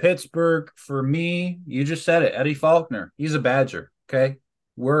and Pittsburgh for me. You just said it. Eddie Faulkner. He's a Badger. Okay.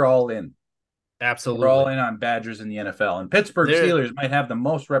 We're all in. Absolutely. We're all in on Badgers in the NFL. And Pittsburgh Steelers might have the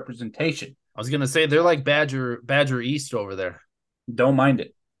most representation. I was going to say they're like Badger East over there. Don't mind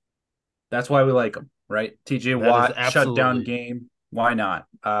it. That's why we like them, right? TJ Watt shut down game. Why not?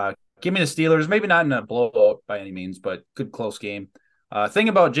 Give me the Steelers. Maybe not in a blowout by any means, but good close game. Thing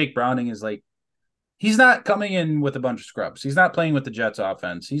about Jake Browning is like he's not coming in with a bunch of scrubs. He's not playing with the Jets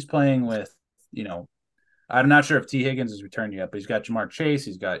offense. He's playing with, you know, I'm not sure if T. Higgins has returned yet, but he's got Jamar Chase.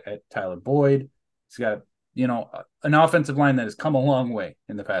 He's got Tyler Boyd. He's got, an offensive line that has come a long way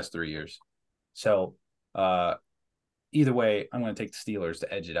in the past 3 years. So either way, I'm going to take the Steelers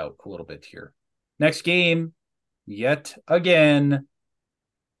to edge it out a little bit here. Next game, yet again,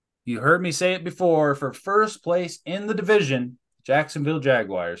 you heard me say it before, for first place in the division, Jacksonville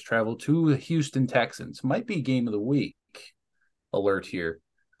Jaguars travel to the Houston Texans. Might be game of the week alert here.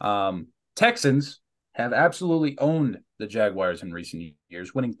 Texans have absolutely owned the Jaguars in recent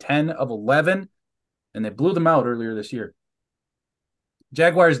years, winning 10 of 11, and they blew them out earlier this year.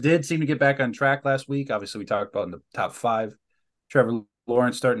 Jaguars did seem to get back on track last week. Obviously, we talked about in the top 5. Trevor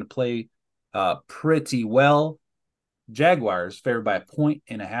Lawrence starting to play pretty well. Jaguars favored by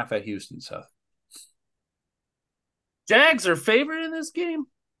 1.5 at Houston, Seth. Jags are favored in this game?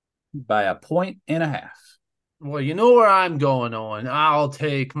 By 1.5. Well, you know where I'm going, Owen. I'll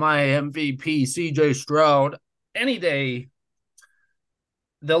take my MVP, CJ Stroud, any day.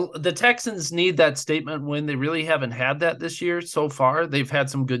 The Texans need that statement win. They really haven't had that this year so far. They've had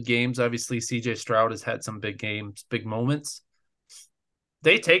some good games. Obviously, CJ Stroud has had some big games, big moments.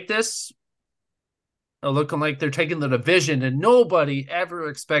 They take this looking like they're taking the division, and nobody ever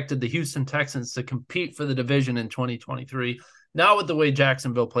expected the Houston Texans to compete for the division in 2023. Not with the way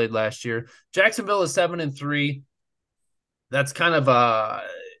Jacksonville played last year. Jacksonville is 7-3. That's kind of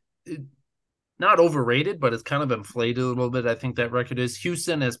not overrated, but it's kind of inflated a little bit. I think that record is.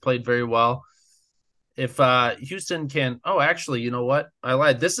 Houston has played very well. If Houston can, actually, you know what? I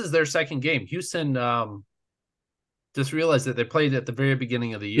lied. This is their second game. Houston just realized that they played at the very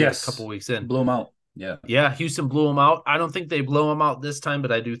beginning of the year, Yes. a couple weeks in. Blew them out. Yeah, Houston blew them out. I don't think they blow them out this time,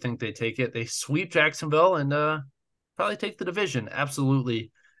 but I do think they take it. They sweep Jacksonville and probably take the division.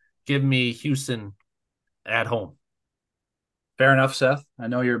 Absolutely. Give me Houston at home. Fair enough, Seth. I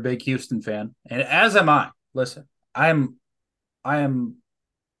know you're a big Houston fan, and as am I. Listen, I am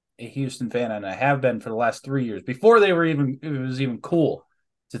a Houston fan, and I have been for the last 3 years. Before it was even cool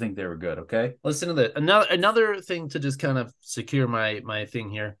to think they were good. Okay, listen to this. Another thing to just kind of secure my thing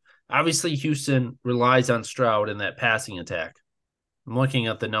here. Obviously, Houston relies on Stroud in that passing attack. I'm looking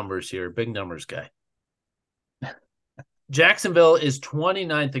at the numbers here. Big numbers guy. Jacksonville is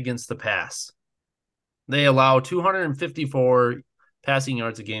 29th against the pass. They allow 254 passing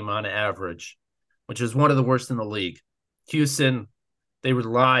yards a game on average, which is one of the worst in the league. Houston, they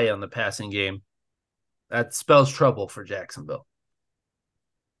rely on the passing game. That spells trouble for Jacksonville.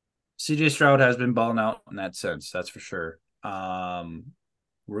 CJ Stroud has been balling out in that sense. That's for sure.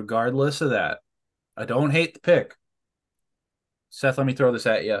 Regardless of that, I don't hate the pick. Seth, let me throw this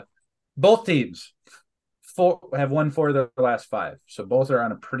at you. Both teams have won 4 of their last 5. So both are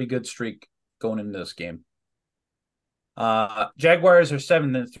on a pretty good streak going into this game. Jaguars are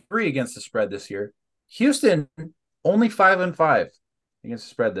 7-3 against the spread this year. Houston only 5-5 against the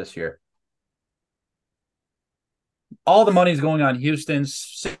spread this year. All the money's going on Houston.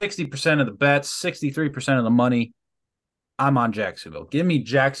 60% of the bets, 63% of the money. I'm on Jacksonville. Give me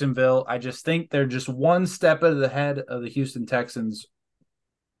Jacksonville. I just think they're just one step ahead of the Houston Texans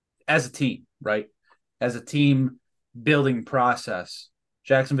as a team, right? As a team building process.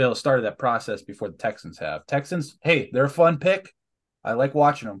 Jacksonville started that process before the Texans have. Texans, hey, they're a fun pick. I like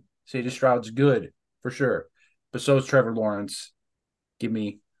watching them. CJ Stroud's good for sure. But so is Trevor Lawrence. Give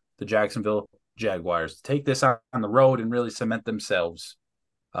me the Jacksonville Jaguars to take this on the road and really cement themselves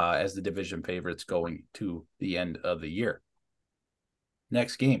as the division favorites going to the end of the year.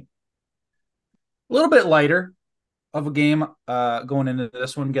 Next game. A little bit lighter of a game going into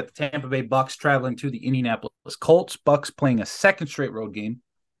this one. We got the Tampa Bay Bucks traveling to the Indianapolis Colts. Bucks playing a second straight road game.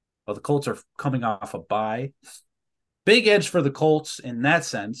 Well, the Colts are coming off a bye. Big edge for the Colts in that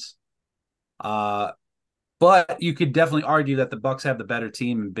sense. But you could definitely argue that the Bucks have the better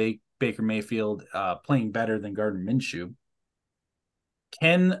team and Baker Mayfield playing better than Gardner Minshew.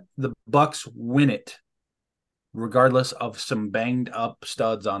 Can the Bucks win it regardless of some banged up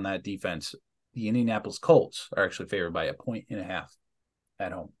studs on that defense? The Indianapolis Colts are actually favored by 1.5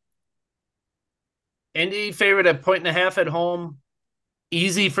 at home. Indy favored at 1.5 at home.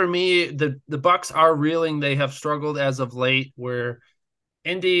 Easy for me. The Bucks are reeling. They have struggled as of late, where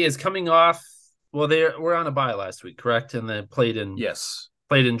Indy is coming off. Well, they were on a bye last week, correct? And then played in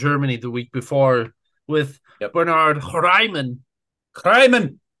Germany the week before with Bernard Reimann.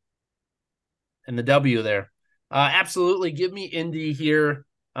 And the W there. Absolutely. Give me Indy here.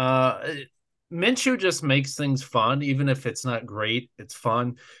 Minshew just makes things fun, even if it's not great. It's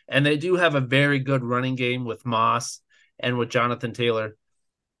fun, and they do have a very good running game with Moss and with Jonathan Taylor.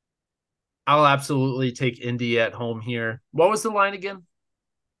 I'll absolutely take Indy at home here. What was the line again?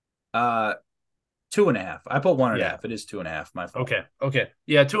 Uh, 2.5. I put one and a Yeah. half. It is 2.5. My fault. Okay.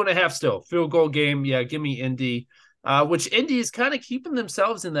 Yeah, 2.5 still. Field goal game. Yeah, give me Indy. Which Indy is kind of keeping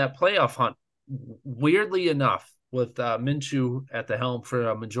themselves in that playoff hunt. Weirdly enough, with Minshew at the helm for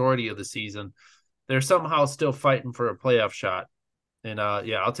a majority of the season, they're somehow still fighting for a playoff shot. And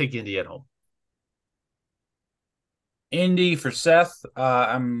yeah, I'll take Indy at home. Indy for Seth.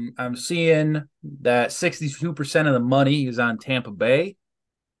 I'm seeing that 62% of the money is on Tampa Bay.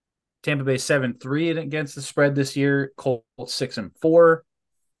 Tampa Bay 7-3 against the spread this year. Colts 6-4.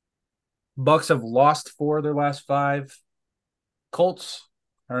 Bucks have lost 4 of their last 5. Colts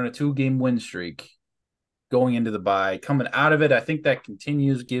are on a 2-game win streak going into the bye. Coming out of it, I think that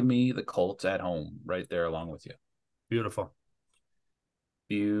continues. Give me the Colts at home right there along with you. Beautiful.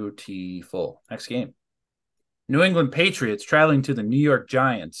 Beautiful. Next game. New England Patriots traveling to the New York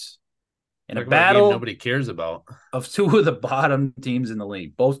Giants in Talk a about a game battle nobody cares about. of 2 of the bottom teams in the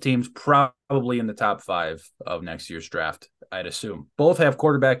league. Both teams probably in the top 5 of next year's draft, I'd assume. Both have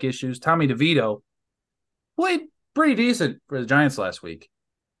quarterback issues. Tommy DeVito played pretty decent for the Giants last week.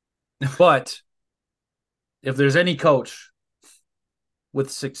 But if there's any coach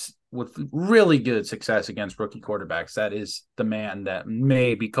with really good success against rookie quarterbacks, that is the man that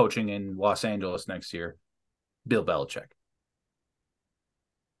may be coaching in Los Angeles next year, Bill Belichick.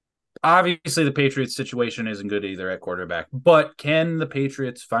 Obviously, the Patriots situation isn't good either at quarterback, but can the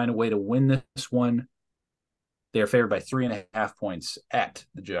Patriots find a way to win this one? They are favored by 3.5 points at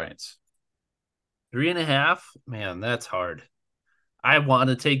the Giants. 3.5? Man, that's hard. I want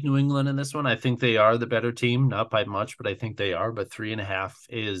to take New England in this one. I think they are the better team, not by much, but I think they are. But 3.5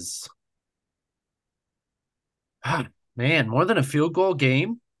 is, man, more than a field goal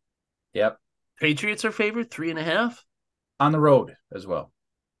game. Yep. Patriots are favored 3.5 on the road as well.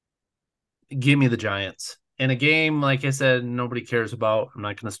 Give me the Giants in a game. Like I said, nobody cares about. I'm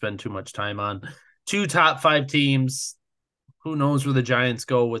not going to spend too much time on 2 top 5 teams. Who knows where the Giants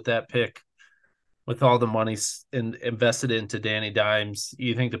go with that pick? With all the money invested into Danny Dimes,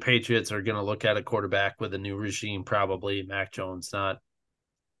 you think the Patriots are going to look at a quarterback with a new regime? Probably Mac Jones. Not,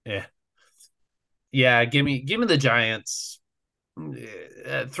 yeah. Give me the Giants.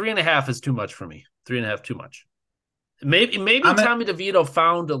 3.5 is too much for me. 3.5 too much. Maybe Tommy DeVito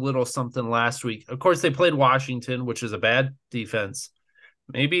found a little something last week. Of course, they played Washington, which is a bad defense.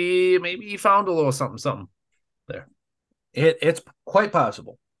 Maybe he found a little something there. It's quite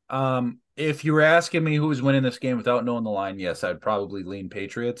possible. If you were asking me who was winning this game without knowing the line, yes, I'd probably lean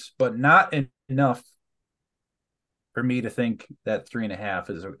Patriots, but not enough for me to think that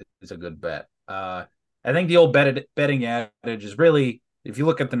 3.5 is a good bet. I think the old betting adage is really, if you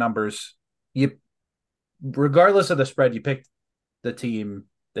look at the numbers, regardless of the spread, you pick the team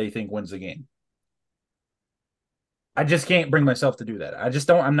that you think wins the game. I just can't bring myself to do that.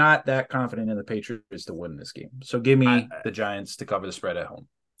 I'm not that confident in the Patriots to win this game. So give me the Giants to cover the spread at home.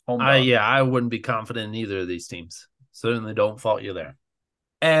 I wouldn't be confident in either of these teams. Certainly don't fault you there.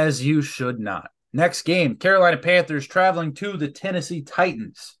 As you should not. Next game, Carolina Panthers traveling to the Tennessee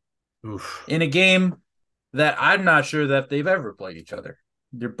Titans. Oof. In a game that I'm not sure that they've ever played each other.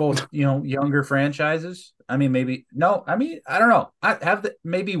 They're both, younger franchises. I mean, I don't know. I have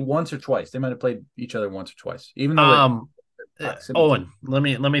maybe once or twice. They might have played each other once or twice. Even though Owen, let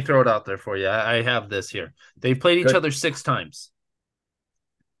me throw it out there for you. I have this here. They've played each other 6 times.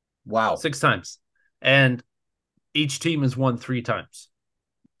 Wow. 6 times. And each team has won 3 times.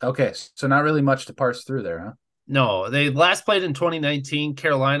 Okay, so not really much to parse through there, huh? No, they last played in 2019.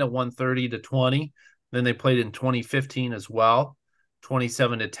 Carolina won 30-20. Then they played in 2015 as well.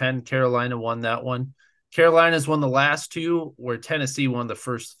 27-10. Carolina won that one. Carolina's won the last 2, where Tennessee won the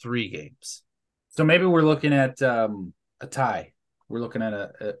first 3 games. So maybe we're looking at a tie. We're looking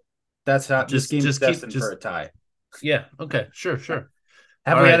at that's how this game is destined for a tie. Yeah. Okay. Sure.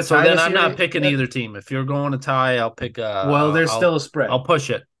 Have we had a tie? So then I'm not picking either team. If you're going to tie, I'll pick there's still a spread. I'll push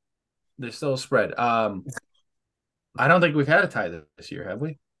it. There's still a spread. I don't think we've had a tie this year, have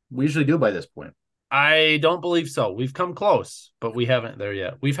we? We usually do by this point. I don't believe so. We've come close, but we haven't there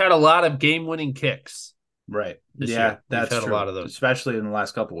yet. We've had a lot of game-winning kicks. Right. Yeah, that's true. A lot of those, especially in the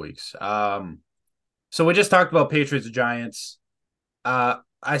last couple of weeks. So we just talked about Patriots Giants.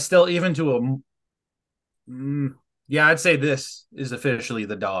 I still, even to I'd say this is officially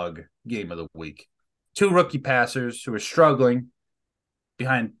the dog game of the week. 2 rookie passers who are struggling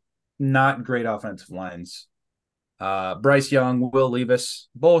behind not great offensive lines. Bryce Young, Will Levis,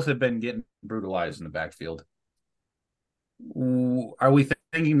 both have been getting brutalized in the backfield. Are we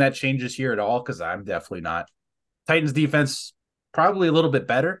thinking that changes here at all? Because I'm definitely not. Titans defense probably a little bit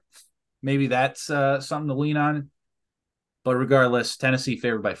better. Maybe that's something to lean on. But regardless, Tennessee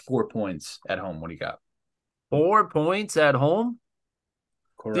favored by 4 points at home. What do you got? 4 points at home.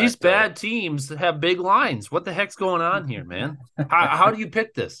 These Correcto. bad teams have big lines. What the heck's going on here, man? How do you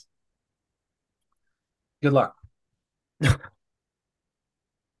pick this? Good luck.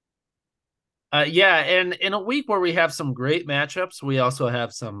 Yeah, and in a week where we have some great matchups, we also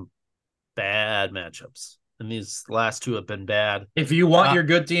have some bad matchups. And these last two have been bad. If you want your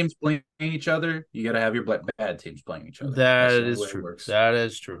good teams playing each other, you got to have your bad teams playing each other. That That's the only is way it true. works. That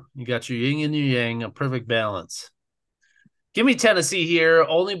is true. You got your yin and your yang, a perfect balance. Give me Tennessee here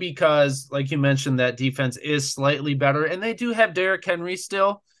only because, like you mentioned, that defense is slightly better, and they do have Derrick Henry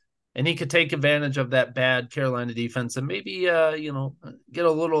still, and he could take advantage of that bad Carolina defense and maybe, get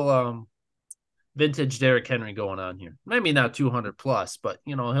a little vintage Derrick Henry going on here. Maybe not 200 plus, but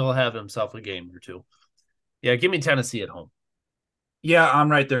he'll have himself a game or two. Yeah, give me Tennessee at home. Yeah, I'm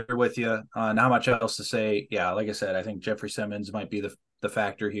right there with you. Not much else to say. Yeah, like I said, I think Jeffrey Simmons might be the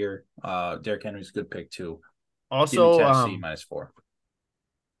factor here. Derrick Henry's a good pick too. Give me Also, Tennessee -4.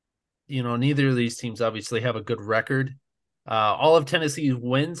 neither of these teams obviously have a good record. All of Tennessee's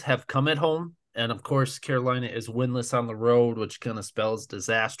wins have come at home. And of course, Carolina is winless on the road, which kind of spells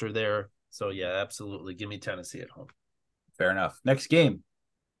disaster there. So, yeah, absolutely. Give me Tennessee at home. Fair enough. Next game.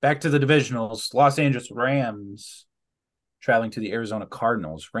 Back to the divisionals. Los Angeles Rams traveling to the Arizona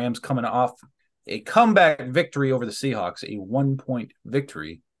Cardinals. Rams coming off a comeback victory over the Seahawks, a 1-point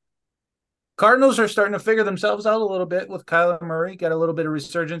victory. Cardinals are starting to figure themselves out a little bit with Kyler Murray. Got a little bit of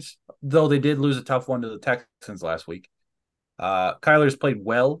resurgence, though they did lose a tough one to the Texans last week. Kyler's played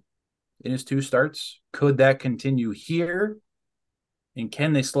well in his 2 starts. Could that continue here? And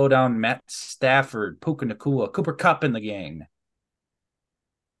can they slow down Matt Stafford, Puka Nacua, Cooper Kupp in the gang?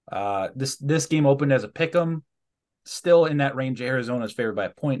 This game opened as a pick'em. Still in that range. Arizona is favored by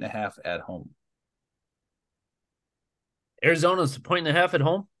 1.5 at home. Arizona's a 1.5 at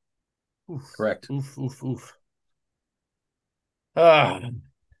home. Oof, Correct. Oof, oof, oof. I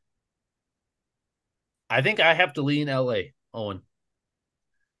think I have to lean LA, Owen.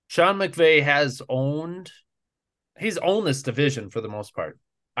 Sean McVay he's owned this division for the most part.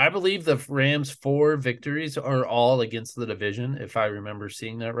 I believe the Rams' 4 victories are all against the division, if I remember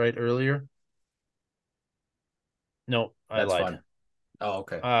seeing that right earlier. No, I lied. Fun. Oh,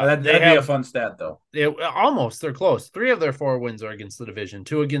 okay. That'd be a fun stat, though. They're close. 3 of their 4 wins are against the division,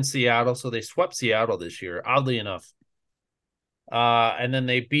 2 against Seattle. So they swept Seattle this year, oddly enough. And then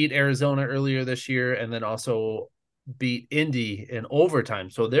they beat Arizona earlier this year, and then also beat Indy in overtime.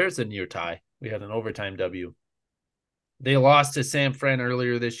 So there's a near tie. We had an overtime W. They lost to San Fran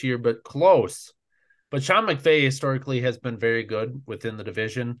earlier this year, but close. But Sean McVay historically has been very good within the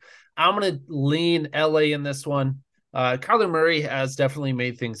division. I'm going to lean LA in this one. Kyler Murray has definitely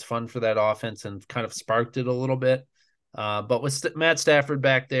made things fun for that offense and kind of sparked it a little bit. But with Matt Stafford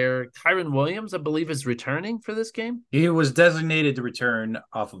back there, Kyren Williams, I believe, is returning for this game. He was designated to return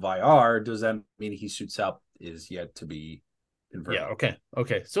off of IR. Does that mean he suits up? Is yet to be confirmed. Yeah,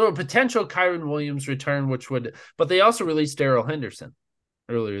 okay. So a potential Kyren Williams return, but they also released Darrell Henderson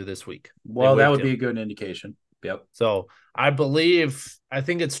earlier this week. Well, that would be a good indication. Yep. So I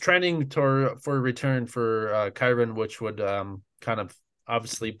think it's trending for a return for Kyren, which would kind of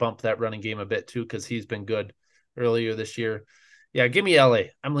obviously bump that running game a bit too, because he's been good earlier this year. Yeah, give me LA.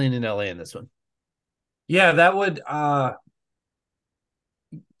 I'm leaning LA in this one. Yeah, that would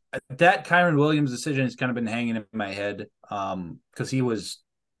that Kyren Williams decision has kind of been hanging in my head. Because he was,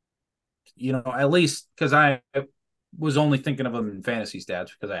 at least because I was only thinking of him in fantasy stats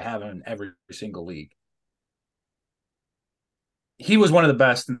because I have him in every single league. He was one of the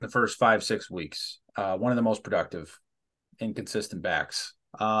best in the first 5-6 weeks. One of the most productive and consistent backs.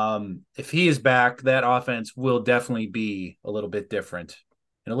 If he is back, that offense will definitely be a little bit different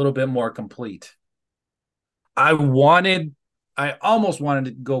and a little bit more complete. I almost wanted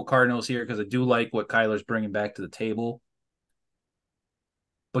to go Cardinals here because I do like what Kyler's bringing back to the table.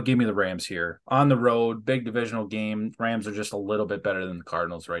 But give me the Rams here. On the road, big divisional game. Rams are just a little bit better than the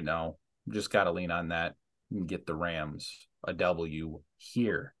Cardinals right now. Just got to lean on that and get the Rams a W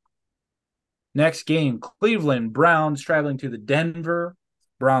here. Next game, Cleveland Browns traveling to the Denver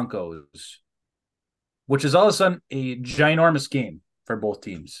Broncos, which is all of a sudden a ginormous game for both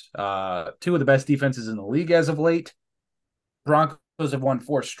teams. 2 of the best defenses in the league as of late. Broncos have won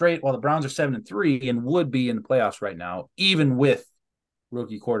 4 straight, while the Browns are 7-3 and would be in the playoffs right now, even with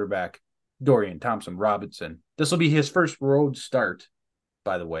rookie quarterback Dorian Thompson Robinson. This will be his first road start,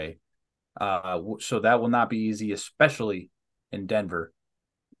 by the way. So that will not be easy, especially in Denver.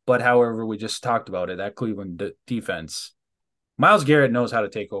 But however, we just talked about it, that Cleveland defense, Myles Garrett knows how to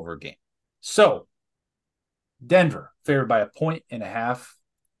take over a game. So Denver favored by 1.5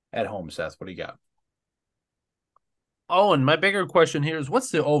 at home. Seth, what do you got? Oh, and my bigger question here is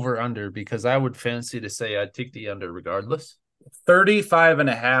what's the over under? Because I would fancy to say I'd take the under regardless.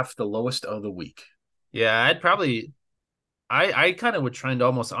 35.5, the lowest of the week. Yeah, I'd probably I kind of would trend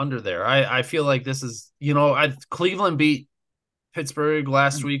almost under there. I feel like this is, Cleveland beat Pittsburgh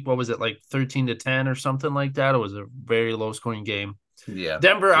last week. What was it, like 13-10 or something like that? It was a very low scoring game. Yeah.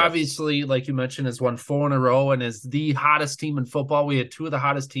 Denver, obviously, like you mentioned, has won 4 in a row and is the hottest team in football. We had 2 of the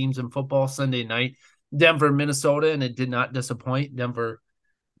hottest teams in football Sunday night, Denver, Minnesota, and it did not disappoint. Denver,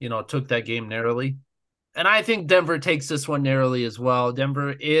 took that game narrowly. And I think Denver takes this one narrowly as well.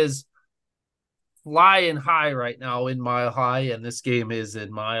 Denver is flying high right now in Mile High, and this game is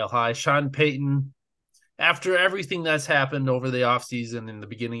in Mile High. Sean Payton, after everything that's happened over the offseason and the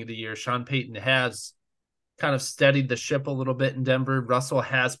beginning of the year, Sean Payton has kind of steadied the ship a little bit in Denver. Russell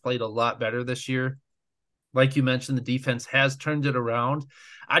has played a lot better this year. Like you mentioned, the defense has turned it around.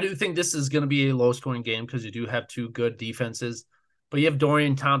 I do think this is going to be a low-scoring game because you do have 2 good defenses, but you have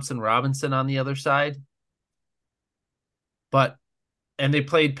Dorian Thompson Robinson on the other side. And they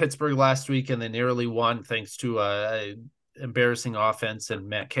played Pittsburgh last week and they nearly won thanks to a embarrassing offense and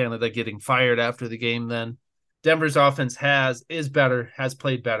Matt Canada getting fired after the game. Then Denver's offense has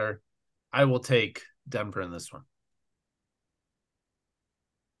played better. I will take Denver in this one.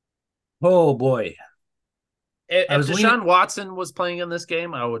 Oh boy. If Deshaun Watson was playing in this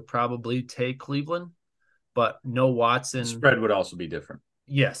game, I would probably take Cleveland, but no Watson. The spread would also be different.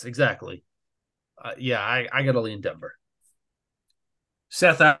 Yes, exactly. I got to lean Denver.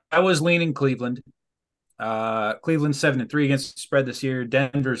 Seth, I was leaning Cleveland. Cleveland 7-3 against the spread this year.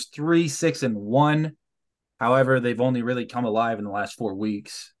 Denver's 3-6-1. However, they've only really come alive in the last 4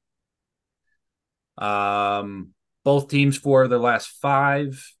 weeks. Both teams 4 of their last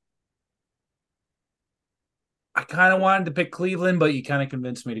 5. I kind of wanted to pick Cleveland, but you kind of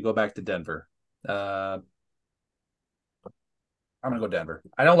convinced me to go back to Denver. I'm gonna go Denver.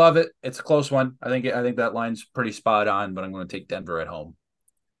 I don't love it. It's a close one. I think that line's pretty spot on, but I'm going to take Denver at home.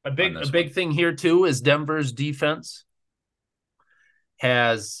 A big thing here too is Denver's defense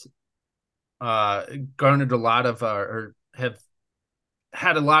has garnered a lot of or have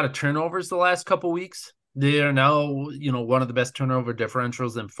had a lot of turnovers the last couple weeks. They are now, one of the best turnover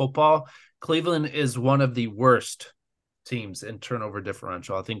differentials in football. Cleveland is one of the worst teams in turnover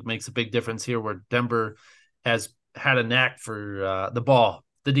differential. I think makes a big difference here where Denver has had a knack for the ball.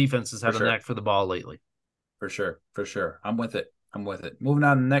 The defense has had a knack for the ball lately. For sure. I'm with it. Moving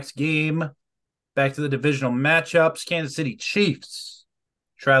on to the next game. Back to the divisional matchups. Kansas City Chiefs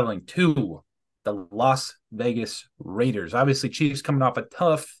traveling to the Las Vegas Raiders. Obviously, Chiefs coming off a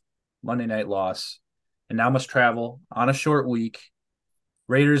tough Monday night loss and now must travel on a short week.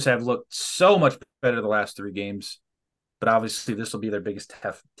 Raiders have looked so much better the last 3 games, but obviously this will be their biggest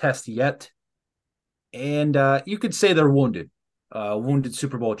test yet. And you could say they're wounded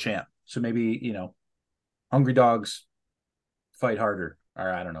Super Bowl champ. So maybe, hungry dogs fight harder, or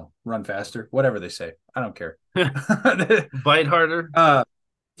I don't know, run faster, whatever they say. I don't care. Bite harder.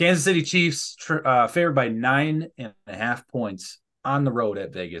 Kansas City Chiefs favored by 9.5 points on the road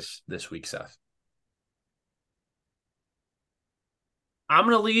at Vegas this week, Seth. I'm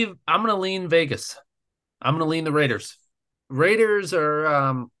gonna lean Vegas. I'm gonna lean the Raiders. Raiders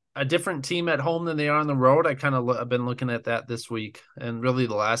are a different team at home than they are on the road. I've been looking at that this week and really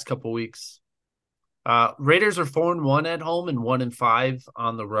the last couple weeks. Raiders are 4-1 at home and 1-5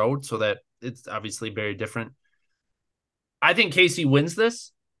 on the road, so that it's obviously very different. I think KC wins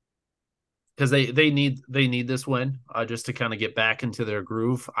this because they need this win just to kind of get back into their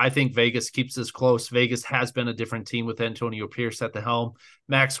groove. I think Vegas keeps this close. Vegas has been a different team with Antonio Pierce at the helm.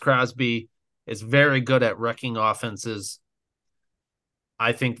 Max Crosby is very good at wrecking offenses.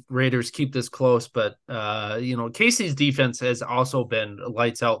 I think Raiders keep this close, but KC's defense has also been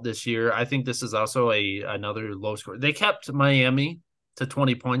lights out this year. I think this is also another low score. They kept Miami to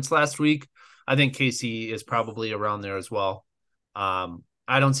 20 points last week. I think KC is probably around there as well.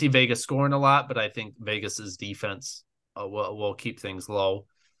 I don't see Vegas scoring a lot, but I think Vegas's defense will keep things low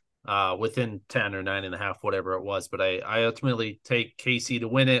within 10 or 9.5, whatever it was. But I ultimately take KC to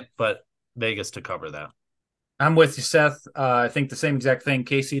win it, but Vegas to cover that. I'm with you, Seth. I think the same exact thing.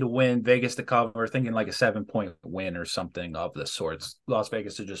 KC to win, Vegas to cover, thinking like a 7-point win or something of the sorts. Las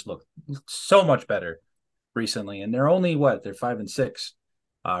Vegas to just look so much better recently. And they're only they're 5-6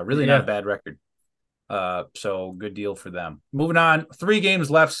 Really not a Yeah, bad record. So good deal for them. Moving on, 3 games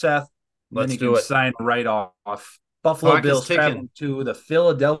left, Seth. And then let's you do can it. sign right off. Buffalo Clock is Bills ticking. traveling to the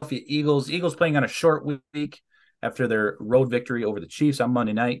Philadelphia Eagles. Eagles playing on a short week after their road victory over the Chiefs on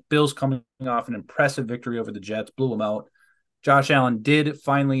Monday night. Bills coming off an impressive victory over the Jets, blew them out. Josh Allen did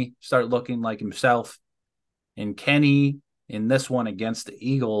finally start looking like himself. And Kenny in this one against the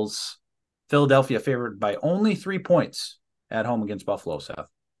Eagles, Philadelphia favored by only 3 points at home against Buffalo, Seth.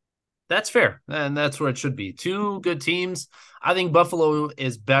 That's fair. And that's where it should be. Two good teams. I think Buffalo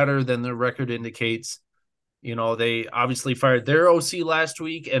is better than their record indicates. You know, they obviously fired their OC last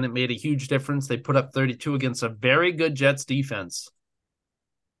week, and it made a huge difference. They put up 32 against a very good Jets defense.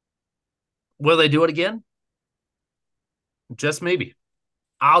 Will they do it again? Just maybe.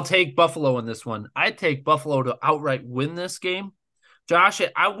 I'll take Buffalo in this one. I'd take Buffalo to outright win this game. Josh,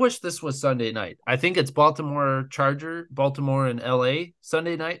 I wish this was Sunday night. I think it's Baltimore and LA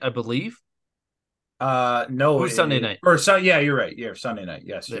Sunday night, I believe. No, Who's Sunday night? yeah, you're right. Yeah, Sunday night.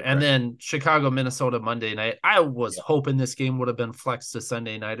 Yes, you're And correct. then Chicago, Minnesota Monday night. I was Yeah, hoping this game would have been flexed to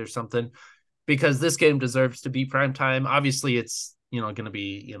Sunday night or something because this game deserves to be prime time. Obviously, it's going to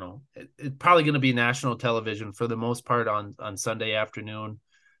be it's probably going to be national television for the most part on Sunday afternoon.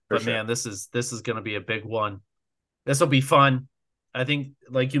 for But sure. man, this is going to be a big one. This will be fun. I think,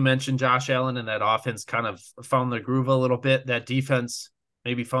 like you mentioned, Josh Allen and that offense kind of found their groove a little bit. That defense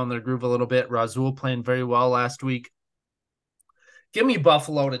maybe found their groove a little bit. Razul playing very well last week. Give me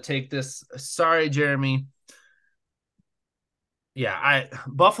Buffalo to take this. Sorry, Jeremy. Yeah, I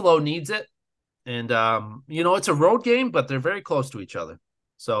Buffalo needs it, and it's a road game, but they're very close to each other,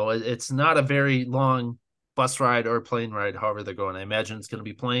 so it's not a very long bus ride or plane ride. However, they're going. I imagine it's going to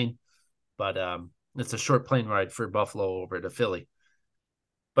be plane, but it's a short plane ride for Buffalo over to Philly.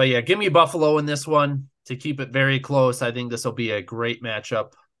 But yeah, give me Buffalo in this one to keep it very close. I think this will be a great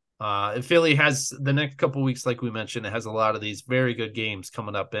matchup. Philly has the next couple weeks, like we mentioned, it has a lot of these very good games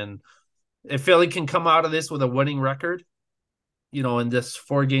coming up, and if Philly can come out of this with a winning record, in this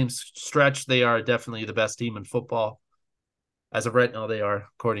 4 game stretch, they are definitely the best team in football. As of right now, they are,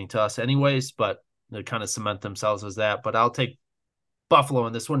 according to us, anyways, but they kind of cement themselves as that. But I'll take Buffalo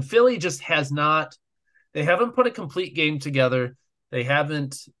in this one. Philly just they haven't put a complete game together. They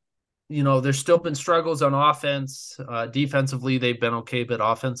haven't, there's still been struggles on offense. Defensively, they've been okay, but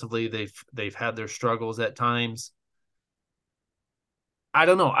offensively, they've had their struggles at times. I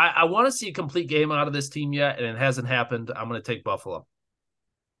don't know. I want to see a complete game out of this team yet, and it hasn't happened. I'm going to take Buffalo.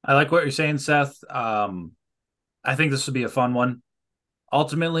 I like what you're saying, Seth. I think this will be a fun one.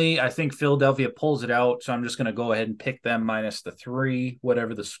 Ultimately, I think Philadelphia pulls it out, so I'm just going to go ahead and pick them minus the 3,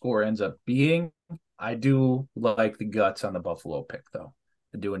 whatever the score ends up being. I do like the guts on the Buffalo pick, though.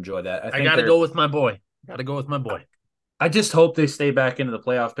 I do enjoy that. I I think got to they're. go with my boy. Got to go with my boy. I just hope they stay back into the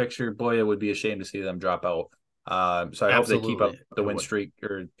playoff picture. Boy, it would be a shame to see them drop out. So I hope they keep up Absolutely, the it win would. streak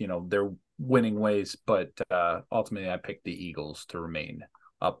or their winning ways. But ultimately, I picked the Eagles to remain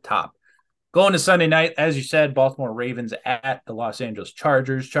up top. Going to Sunday night, as you said, Baltimore Ravens at the Los Angeles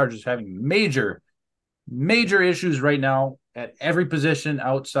Chargers. Chargers having major, major issues right now at every position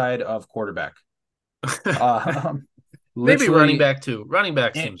outside of quarterback. Uh, Maybe running literally, back too. Running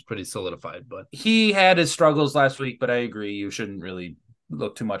back eh, seems pretty solidified, but he had his struggles last week, but I agree. You shouldn't really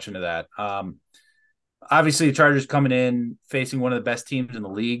look too much into that. Obviously, the Chargers coming in facing one of the best teams in the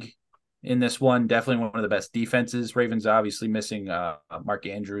league in this one. Definitely one of the best defenses. Ravens obviously missing Mark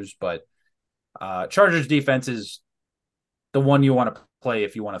Andrews, but Chargers defense is the one you want to play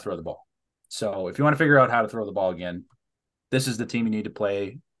if you want to throw the ball. So if you want to figure out how to throw the ball again, this is the team you need to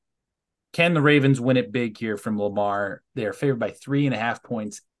play. Can the Ravens win it big here from Lamar? They are favored by 3.5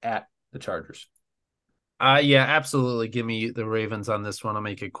 points at the Chargers. yeah, absolutely. Give me the Ravens on this one. I'll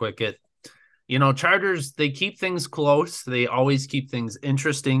make it quick. Chargers, they keep things close. They always keep things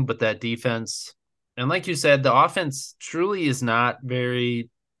interesting, but that defense, and like you said, the offense truly is not very.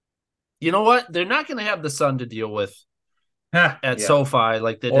 You know what? They're not going to have the sun to deal with at Yeah. SoFi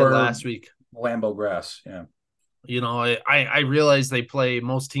like they did Or last week. Lambeau grass. Yeah. I realize they play.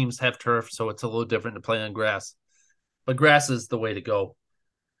 Most teams have turf, so it's a little different to play on grass. But grass is the way to go.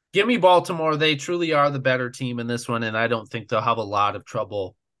 Give me Baltimore. They truly are the better team in this one, and I don't think they'll have a lot of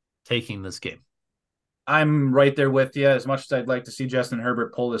trouble taking this game. I'm right there with you. As much as I'd like to see Justin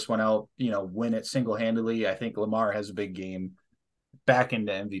Herbert pull this one out, win it single handedly, I think Lamar has a big game back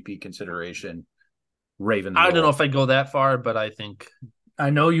into MVP consideration. Ravens I don't know roll. if I go that far, but I think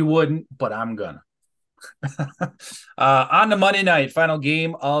I know you wouldn't, but I'm gonna. On the Monday night, final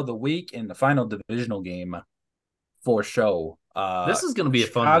game of the week and the final divisional game for show. this is going to The be a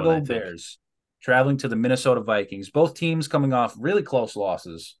fun one. Chicago I think. Bears traveling to the Minnesota Vikings. Both teams coming off really close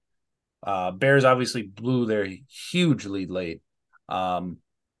losses. Bears obviously blew their huge lead late.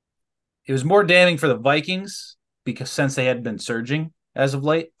 It was more damning for the Vikings because since they had been surging as of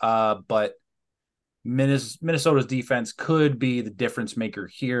late, but Minnesota's defense could be the difference maker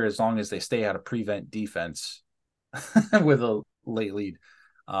here as long as they stay out of prevent defense with a late lead.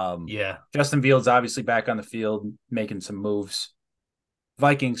 Yeah. Justin Fields obviously back on the field making some moves.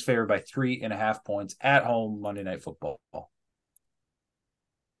 Vikings favored by 3.5 points at home Monday Night Football.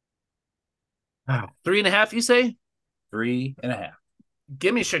 3.5, you say? 3.5.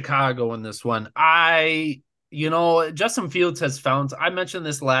 Give me Chicago in this one. Justin Fields has found, I mentioned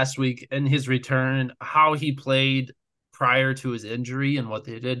this last week in his return, how he played prior to his injury and what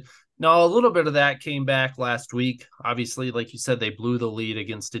they did. Now, a little bit of that came back last week. Obviously, like you said, they blew the lead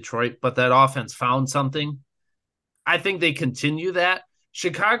against Detroit, but that offense found something. I think they continue that.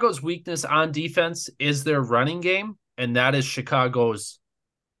 Chicago's weakness on defense is their running game, and that is Chicago's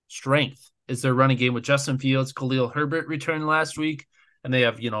strength, is their running game with Justin Fields. Khalil Herbert returned last week, and they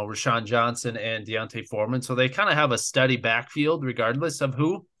have, Rashawn Johnson and Deontay Foreman. So they kind of have a steady backfield regardless of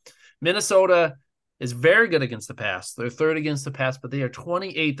who. Minnesota is very good against the pass. They're third against the pass, but they are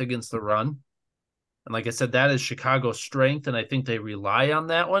 28th against the run. And like I said, that is Chicago's strength, and I think they rely on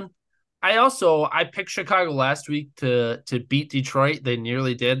that one. I picked Chicago last week to beat Detroit. They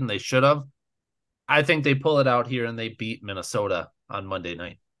nearly did, and they should have. I think they pull it out here, and they beat Minnesota on Monday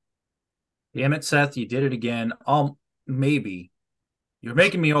night. Damn it, Seth, you did it again. Maybe. You're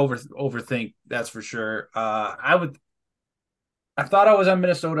making me overthink, that's for sure. I thought I was on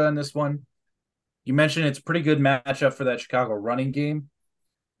Minnesota in this one. You mentioned it's a pretty good matchup for that Chicago running game.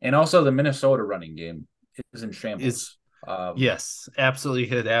 And also the Minnesota running game is in shambles. Yes,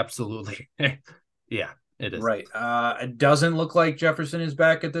 absolutely. Absolutely. Yeah, it is. Right. It doesn't look like Jefferson is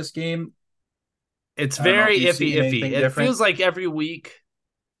back at this game. It's very iffy. It feels like every week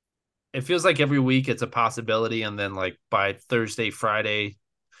it's a possibility. And then like by Thursday, Friday,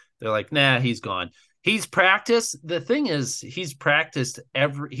 they're like, nah, he's gone. He's practiced. The thing is, he's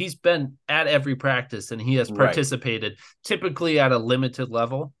been at every practice and he has participated, typically at a limited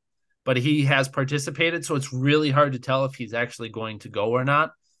level, but he has participated. So it's really hard to tell if he's actually going to go or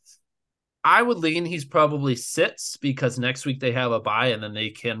not. I would lean he's probably sits because next week they have a bye and then they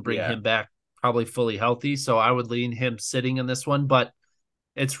can bring him back probably fully healthy. So I would lean him sitting in this one, but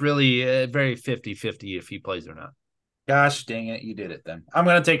it's really very 50-50 if he plays or not. Gosh dang it. You did it then. I'm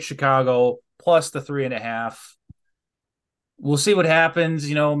going to take Chicago plus the 3.5. We'll see what happens.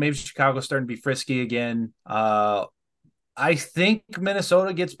 Maybe Chicago's starting to be frisky again. I think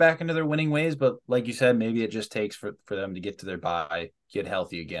Minnesota gets back into their winning ways, but like you said, maybe it just takes for them to get to their bye, get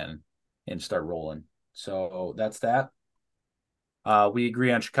healthy again, and start rolling. So that's that. We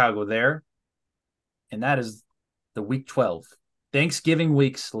agree on Chicago there. And that is the Week 12. Thanksgiving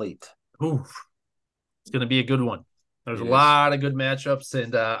week slate. Ooh, it's going to be a good one. There's a lot of good matchups,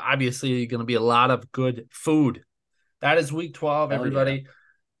 and obviously going to be a lot of good food. That is Week 12, everybody. Yeah.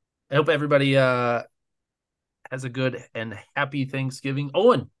 I hope everybody has a good and happy Thanksgiving.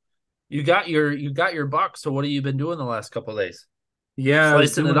 Owen, you got your buck. So what have you been doing the last couple of days? Yeah,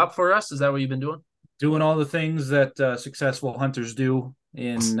 slicing it up for us. Is that what you've been doing? Doing all the things that successful hunters do.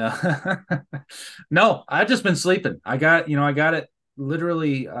 No, I've just been sleeping. I got it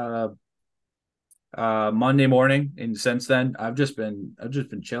literally Monday morning, and since then I've just been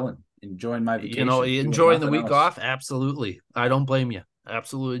chilling, enjoying my vacation. Enjoying the week off. Absolutely. I don't blame you.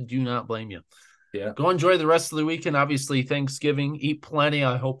 Absolutely do not blame you. Yeah. Go enjoy the rest of the weekend. Obviously, Thanksgiving. Eat plenty.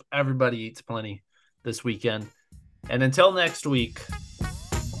 I hope everybody eats plenty this weekend. And until next week,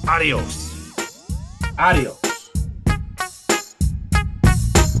 adios. Adios.